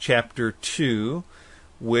chapter 2,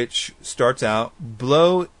 which starts out,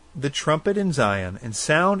 blow the trumpet in Zion and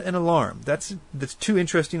sound an alarm. That's 2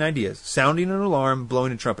 interesting ideas. Sounding an alarm,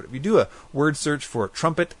 blowing a trumpet. If you do a word search for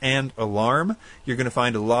trumpet and alarm, you're going to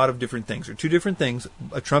find a lot of different things, or 2 different things,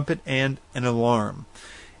 a trumpet and an alarm.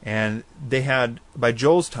 And they had, by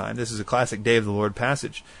Joel's time, this is a classic Day of the Lord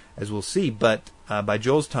passage, as we'll see, but by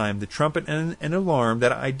Joel's time, the trumpet and an alarm,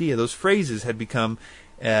 that idea, those phrases had become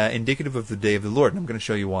indicative of the Day of the Lord. And I'm going to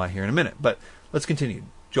show you why here in a minute. But let's continue.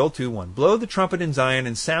 Joel 2:1. Blow the trumpet in Zion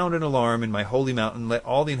and sound an alarm in my holy mountain. Let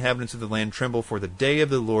all the inhabitants of the land tremble, for the day of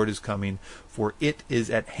the Lord is coming, for it is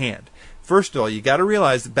at hand. First of all, you got to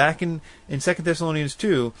realize that back in 2 Thessalonians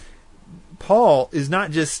 2, Paul is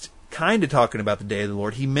not just kind of talking about the day of the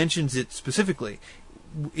Lord. He mentions it specifically.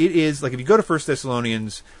 It is, like if you go to 1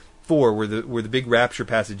 Thessalonians 4, where the big rapture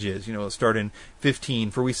passage is, it'll start in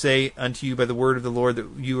 15. For we say unto you by the word of the Lord that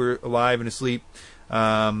you are alive and asleep,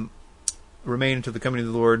 remain until the coming of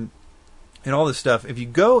the Lord, and all this stuff. If you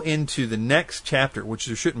go into the next chapter, which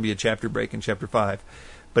there shouldn't be a chapter break in chapter 5,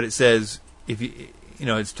 but it says,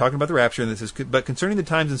 it's talking about the rapture, and it says, but concerning the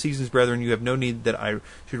times and seasons, brethren, you have no need that I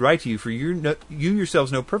should write to you, for you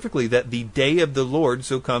yourselves know perfectly that the day of the Lord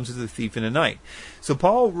so comes as a thief in the night. So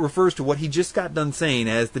Paul refers to what he just got done saying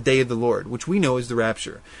as the day of the Lord, which we know is the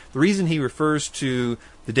rapture. The reason he refers to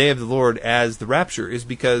the day of the Lord as the rapture is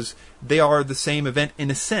because they are the same event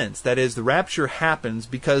in a sense. That is, the rapture happens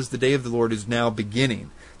because the day of the Lord is now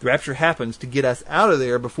beginning. The rapture happens to get us out of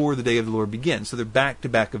there before the day of the Lord begins. So they're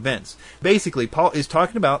back-to-back events. Basically, Paul is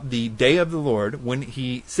talking about the day of the Lord when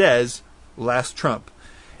he says, last trump.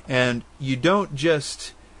 And you don't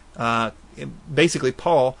just... basically,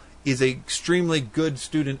 Paul is an extremely good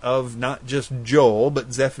student of not just Joel,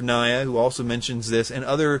 but Zephaniah, who also mentions this, and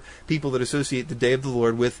other people that associate the day of the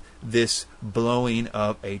Lord with this blowing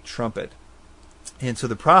of a trumpet. And so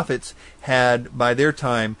the prophets had, by their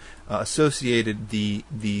time, associated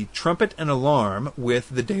the trumpet and alarm with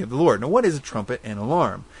the day of the Lord. Now, what is a trumpet and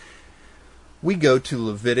alarm? We go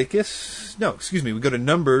to we go to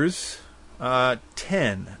Numbers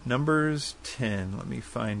 10. Numbers 10. Let me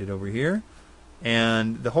find it over here.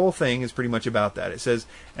 And the whole thing is pretty much about that. It says,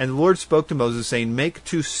 and the Lord spoke to Moses, saying, make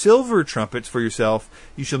 2 silver trumpets for yourself.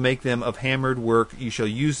 You shall make them of hammered work. You shall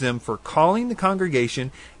use them for calling the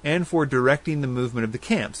congregation and for directing the movement of the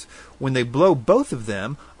camps. When they blow both of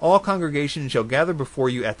them, all congregations shall gather before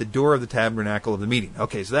you at the door of the tabernacle of the meeting.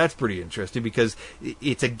 Okay, so that's pretty interesting because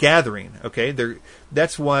it's a gathering. Okay,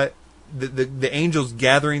 that's what the angels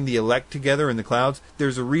gathering the elect together in the clouds.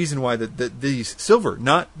 There's a reason why these silver,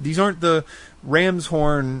 these aren't the ram's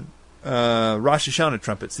horn Rosh Hashanah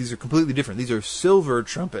trumpets. These are completely different. These are silver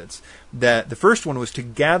trumpets. That the first one was to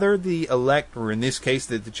gather the elect, or in this case,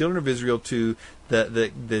 the children of Israel, to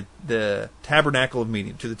the tabernacle of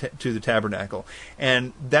meeting, to the tabernacle,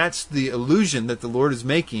 and that's the allusion that the Lord is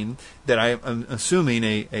making. That I'm assuming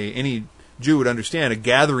any Jew would understand. A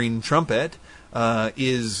gathering trumpet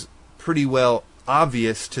is pretty well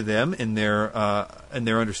obvious to them in their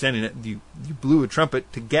understanding it. You blew a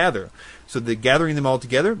trumpet to gather. So the gathering them all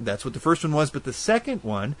together, that's what the first one was. But the second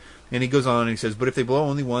one, and he goes on and he says, but if they blow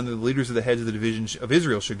only one, the leaders of the heads of the divisions of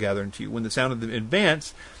Israel shall gather unto you. When the sound of the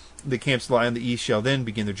advance, the camps lie on the east shall then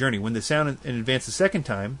begin their journey. When the sound in advance the second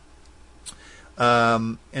time,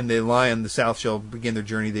 and they lie on the south shall begin their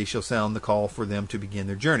journey. They shall sound the call for them to begin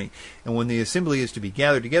their journey. And when the assembly is to be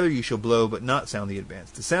gathered together, you shall blow, but not sound the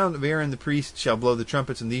advance. The sound of Aaron the priest shall blow the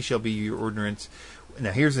trumpets, and these shall be your ordinance.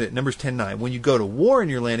 Now here's it, Numbers 10:9. When you go to war in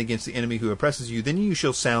your land against the enemy who oppresses you, then you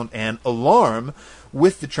shall sound an alarm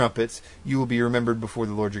with the trumpets. You will be remembered before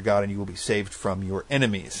the Lord your God, and you will be saved from your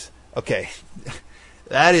enemies. Okay,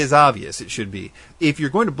 that is obvious. It should be. If you're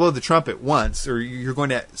going to blow the trumpet once, or you're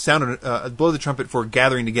going to blow the trumpet for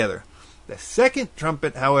gathering together, the second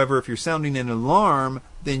trumpet, however, if you're sounding an alarm,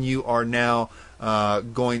 then you are now as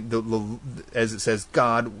it says,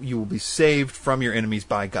 God, you will be saved from your enemies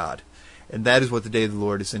by God. And that is what the day of the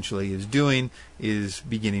Lord essentially is doing, is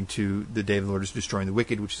beginning to, the day of the Lord is destroying the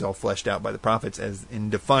wicked, which is all fleshed out by the prophets as in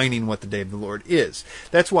defining what the day of the Lord is.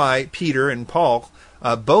 That's why Peter and Paul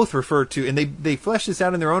both refer to, and they flesh this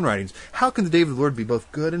out in their own writings. How can the day of the Lord be both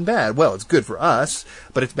good and bad? Well, it's good for us,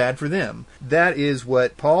 but it's bad for them. That is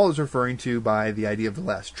what Paul is referring to by the idea of the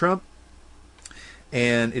last trump.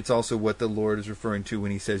 And it's also what the Lord is referring to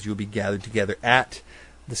when he says you'll be gathered together at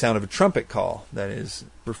the sound of a trumpet call. That is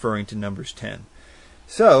referring to Numbers 10.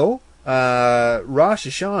 So, Rosh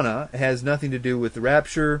Hashanah has nothing to do with the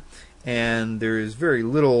rapture, and there is very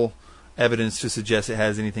little evidence to suggest it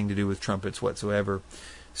has anything to do with trumpets whatsoever.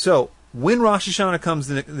 So, when Rosh Hashanah comes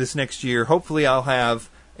this next year, hopefully I'll have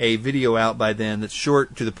a video out by then that's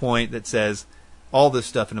short, to the point, that says all this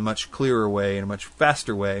stuff in a much clearer way, in a much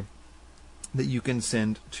faster way, that you can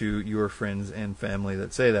send to your friends and family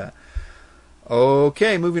that say that.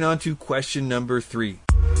 Okay, moving on to question number 3.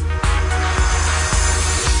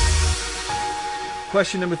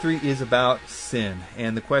 Question number 3 is about sin,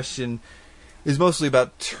 and the question is mostly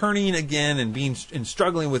about turning again and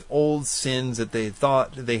struggling with old sins that they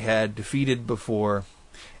thought they had defeated before.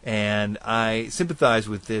 And I sympathize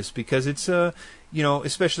with this because it's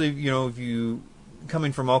especially if you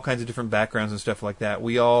coming from all kinds of different backgrounds and stuff like that,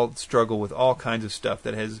 we all struggle with all kinds of stuff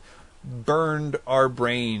that has burned our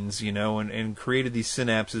brains, and created these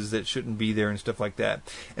synapses that shouldn't be there and stuff like that.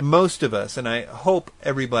 And most of us, and I hope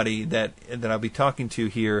everybody that I'll be talking to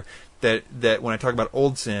here, that when I talk about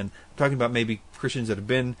old sin, I'm talking about maybe Christians that have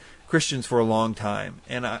been Christians for a long time.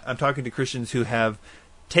 And I'm talking to Christians who have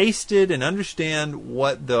tasted and understand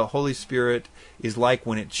what the Holy Spirit is like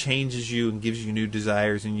when it changes you and gives you new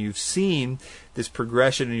desires, and you've seen this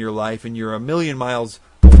progression in your life, and you're a million miles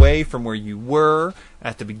away from where you were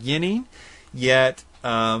at the beginning, yet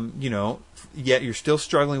you're still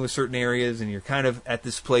struggling with certain areas, and you're kind of at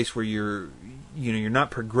this place where you're not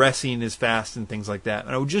progressing as fast and things like that.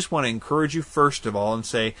 And I would just want to encourage you first of all and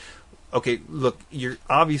say, okay, look, you're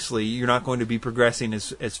not going to be progressing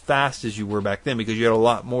as fast as you were back then, because you had a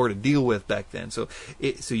lot more to deal with back then. So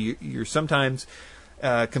you're sometimes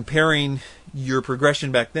comparing your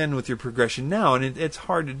progression back then with your progression now, and it's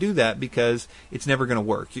hard to do that because it's never going to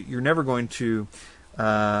work. You're never going to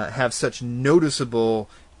have such noticeable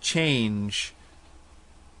change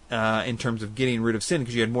in terms of getting rid of sin,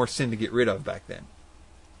 because you had more sin to get rid of back then.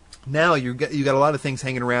 Now you got a lot of things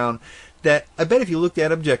hanging around that I bet if you looked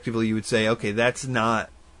at objectively, you would say, okay, that's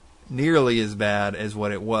not nearly as bad as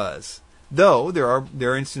what it was. Though there are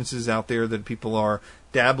instances out there that people are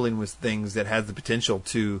dabbling with things that has the potential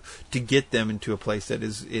to get them into a place that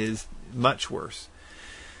is much worse.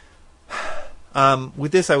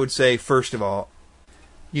 With this, I would say, first of all,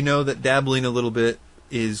 that dabbling a little bit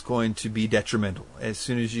is going to be detrimental. As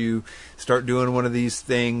soon as you start doing one of these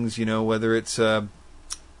things, whether it's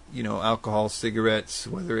alcohol, cigarettes,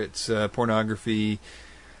 whether it's pornography,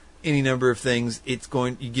 any number of things,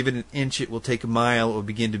 you give it an inch, it will take a mile. It will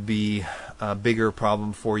begin to be a bigger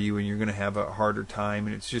problem for you, and you're going to have a harder time.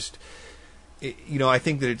 And it's just, I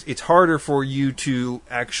think that it's harder for you to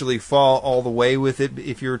actually fall all the way with it.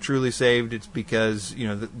 If you're truly saved, it's because,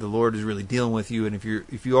 the Lord is really dealing with you. And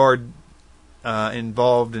if you are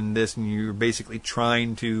involved in this, and you're basically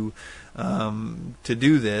trying to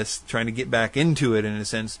do this, trying to get back into it in a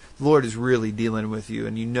sense, the Lord is really dealing with you,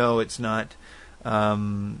 and it's not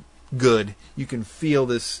good. You can feel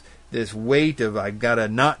this weight of, I've got to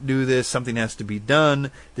not do this, something has to be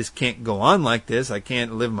done, this can't go on like this, I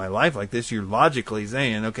can't live my life like this. You're logically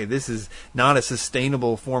saying, okay, this is not a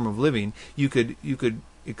sustainable form of living. You could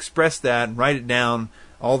express that and write it down,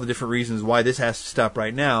 all the different reasons why this has to stop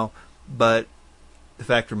right now, but the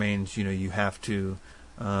fact remains, you have to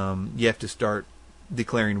start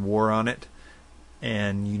declaring war on it,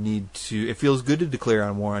 and it feels good to declare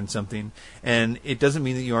on war on something, and it doesn't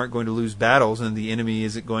mean that you aren't going to lose battles, and the enemy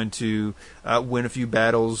isn't going to win a few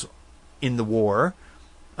battles in the war,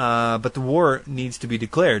 But the war needs to be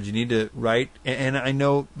declared. You need to write, and I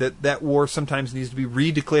know that war sometimes needs to be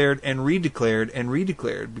redeclared and redeclared and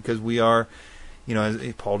redeclared, because we are,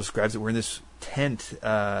 as Paul describes it, we're in this tent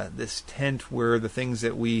where the things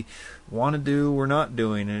that we want to do, we're not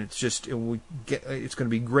doing, and it's just it's going to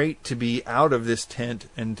be great to be out of this tent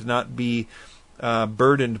and to not be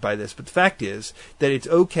burdened by this. But the fact is that it's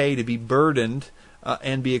okay to be burdened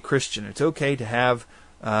and be a Christian. It's okay to have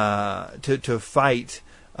to fight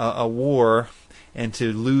a war and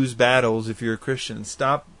to lose battles if you're a Christian.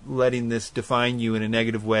 Stop letting this define you in a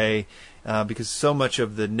negative way, because so much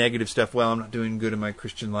of the negative stuff, well, I'm not doing good in my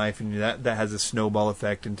Christian life, and that has a snowball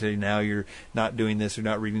effect until now you're not doing this or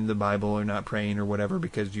not reading the Bible or not praying or whatever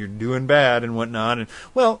because you're doing bad and whatnot. And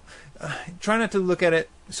try not to look at it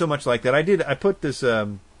so much like that. I put this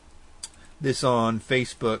this on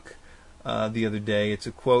Facebook the other day. It's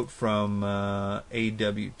a quote from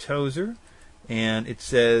A.W. Tozer, and it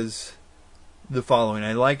says the following.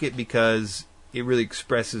 I like it because it really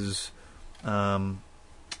expresses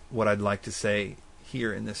what I'd like to say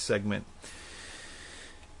here in this segment.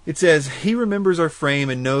 It says, "He remembers our frame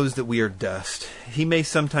and knows that we are dust. He may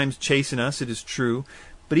sometimes chasten us, it is true,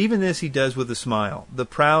 but even this he does with a smile, the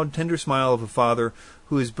proud, tender smile of a father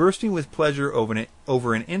who is bursting with pleasure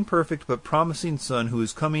over an imperfect but promising son who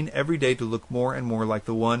is coming every day to look more and more like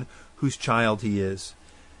the one whose child he is."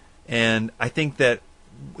 And I think that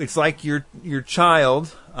it's like your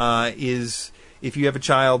child is, if you have a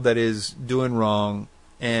child that is doing wrong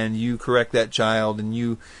and you correct that child and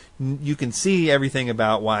you can see everything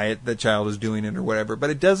about why the child is doing it or whatever,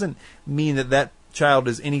 but it doesn't mean that child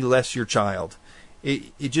is any less your child.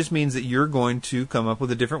 It just means that you're going to come up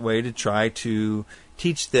with a different way to try to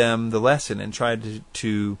teach them the lesson and try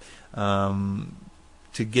to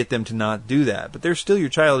get them to not do that. But they're still your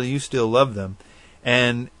child and you still love them.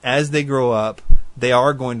 And as they grow up, they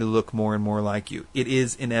are going to look more and more like you. It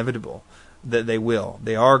is inevitable that they will.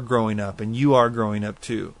 They are growing up, and you are growing up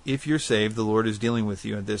too. If you're saved, the Lord is dealing with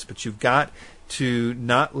you at this, but you've got to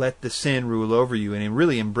not let the sin rule over you and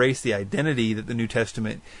really embrace the identity that the New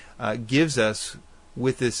Testament gives us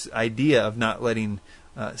with this idea of not letting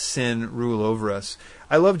sin rule over us.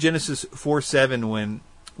 I love Genesis 4:7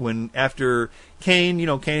 when after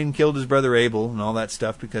Cain killed his brother Abel and all that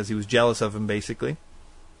stuff because he was jealous of him, basically.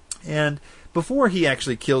 And before he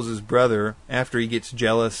actually kills his brother, after he gets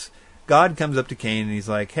jealous, God comes up to Cain and he's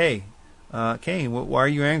like, "Hey, Cain, why are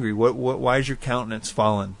you angry? Why is your countenance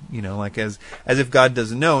fallen?" Like as if God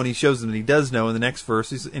doesn't know, and he shows him that he does know in the next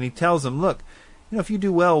verse, and he tells him, "Look, if you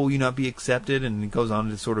do well, will you not be accepted?" And he goes on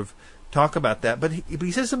to sort of talk about that. But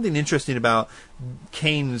he says something interesting about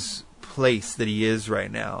Cain's place that he is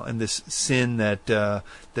right now and this sin that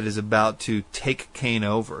is about to take Cain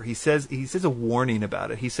over. He says a warning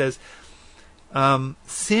about it. He says,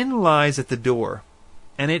 "Sin lies at the door,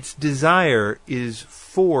 and its desire is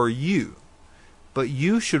for you, but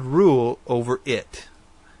you should rule over it."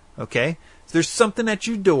 Okay? So there's something at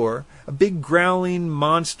your door, a big growling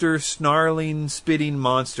monster, snarling, spitting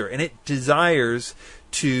monster, and it desires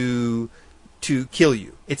to kill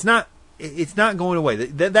you. It's not going away.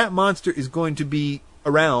 That monster is going to be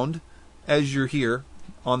around as you're here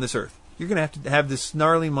on this earth. You're going to have to have this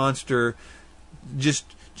snarling monster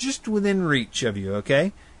just within reach of you,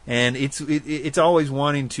 okay? And it's always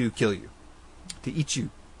wanting to kill you, to eat you.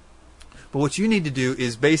 But what you need to do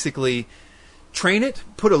is basically train it,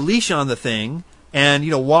 put a leash on the thing, and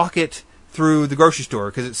walk it through the grocery store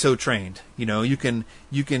because it's so trained. You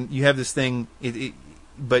have this thing.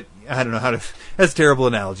 But I don't know how to. That's a terrible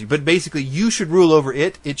analogy. But basically, you should rule over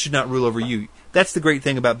it. It should not rule over you. That's the great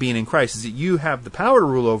thing about being in Christ, is that you have the power to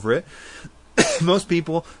rule over it. Most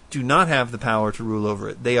people do not have the power to rule over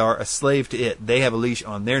it. They are a slave to it. They have a leash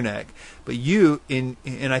on their neck. But you, and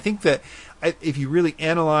I think that if you really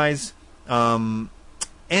analyze again,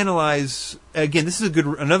 this is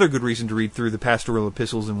another good reason to read through the pastoral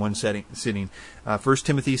epistles in one sitting. 1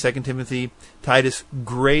 Timothy, 2 Timothy, Titus,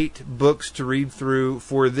 great books to read through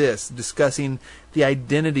for this, discussing the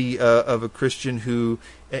identity of a Christian who,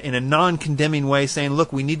 in a non-condemning way, saying,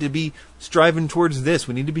 look, we need to be striving towards this.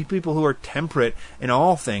 We need to be people who are temperate in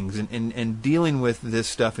all things and dealing with this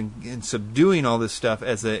stuff and subduing all this stuff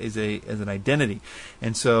as an identity.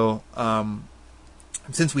 And so,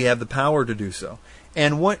 since we have the power to do so.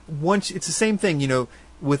 And once it's the same thing,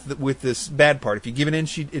 with this bad part. If you give an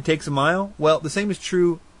inch, it takes a mile. Well, the same is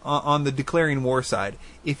true on the declaring war side.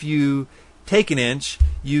 If you take an inch,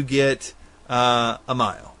 you get a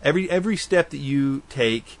mile. Every step that you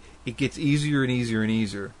take, it gets easier and easier and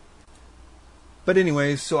easier. But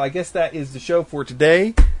anyways, so I guess that is the show for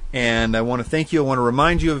today. And I want to thank you. I want to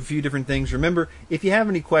remind you of a few different things. Remember, if you have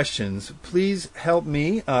any questions, please help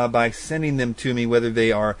me by sending them to me, whether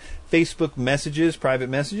they are Facebook messages, private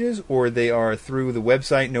messages, or they are through the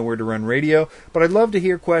website, Nowhere to Run Radio. But I'd love to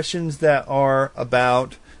hear questions that are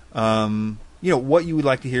about, what you would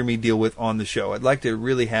like to hear me deal with on the show. I'd like to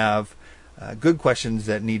really have good questions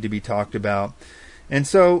that need to be talked about. And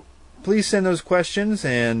so please send those questions,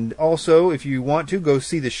 and also, if you want to, go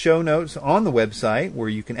see the show notes on the website where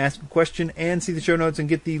you can ask a question and see the show notes and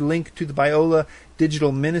get the link to the Biola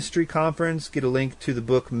Digital Ministry Conference, get a link to the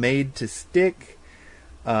book Made to Stick.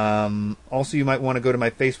 Also, you might want to go to my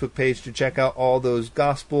Facebook page to check out all those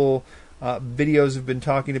gospel videos I've been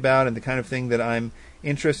talking about and the kind of thing that I'm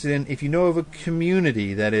interested in. If you know of a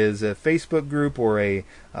community that is a Facebook group or a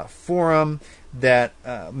forum that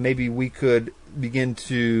maybe we could begin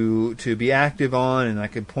to be active on and I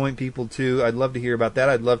could point people to, I'd love to hear about that.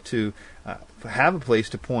 I'd love to have a place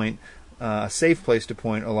to point, a safe place to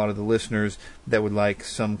point a lot of the listeners that would like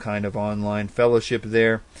some kind of online fellowship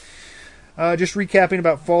there. Just recapping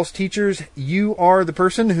about false teachers, you are the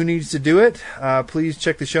person who needs to do it. Please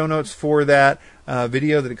check the show notes for that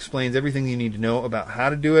video that explains everything you need to know about how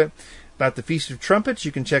to do it. About the Feast of Trumpets,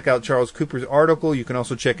 you can check out Charles Cooper's article. You can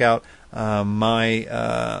also check out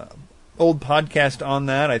my old podcast on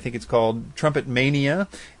that. I think it's called Trumpet Mania,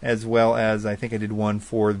 as well as I think I did one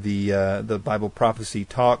for the Bible Prophecy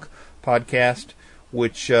Talk podcast,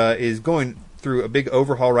 which is going through a big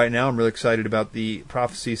overhaul right now. I'm really excited about the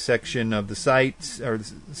prophecy section of the sites.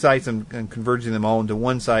 I'm converging them all into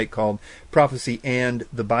one site called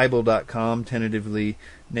prophecyandthebible.com, tentatively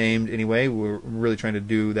named anyway. We're really trying to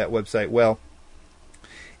do that website well.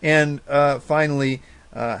 And finally,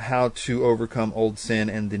 how to overcome old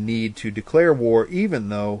sin and the need to declare war, even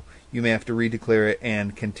though you may have to redeclare it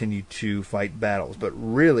and continue to fight battles. But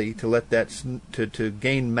really, to let that to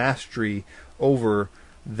gain mastery over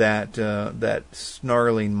that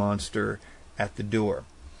snarling monster at the door.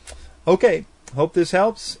 Okay, hope this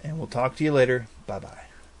helps, and we'll talk to you later. Bye-bye.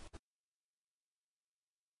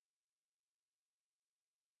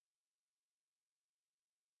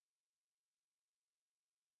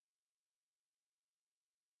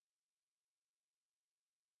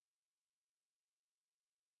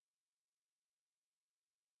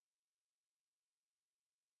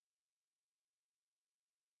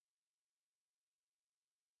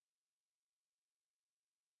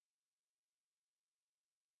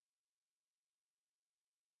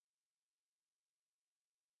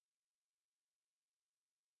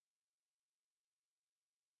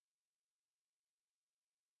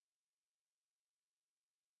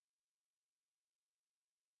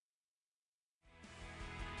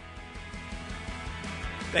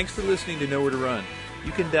 Thanks for listening to Nowhere to Run.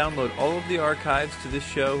 You can download all of the archives to this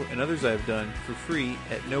show and others I've done for free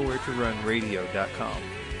at nowheretorunradio.com.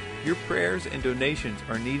 Your prayers and donations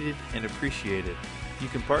are needed and appreciated. You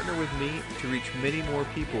can partner with me to reach many more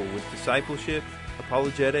people with discipleship,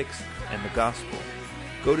 apologetics, and the gospel.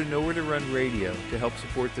 Go to Nowhere to Run Radio to help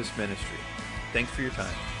support this ministry. Thanks for your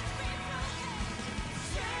time.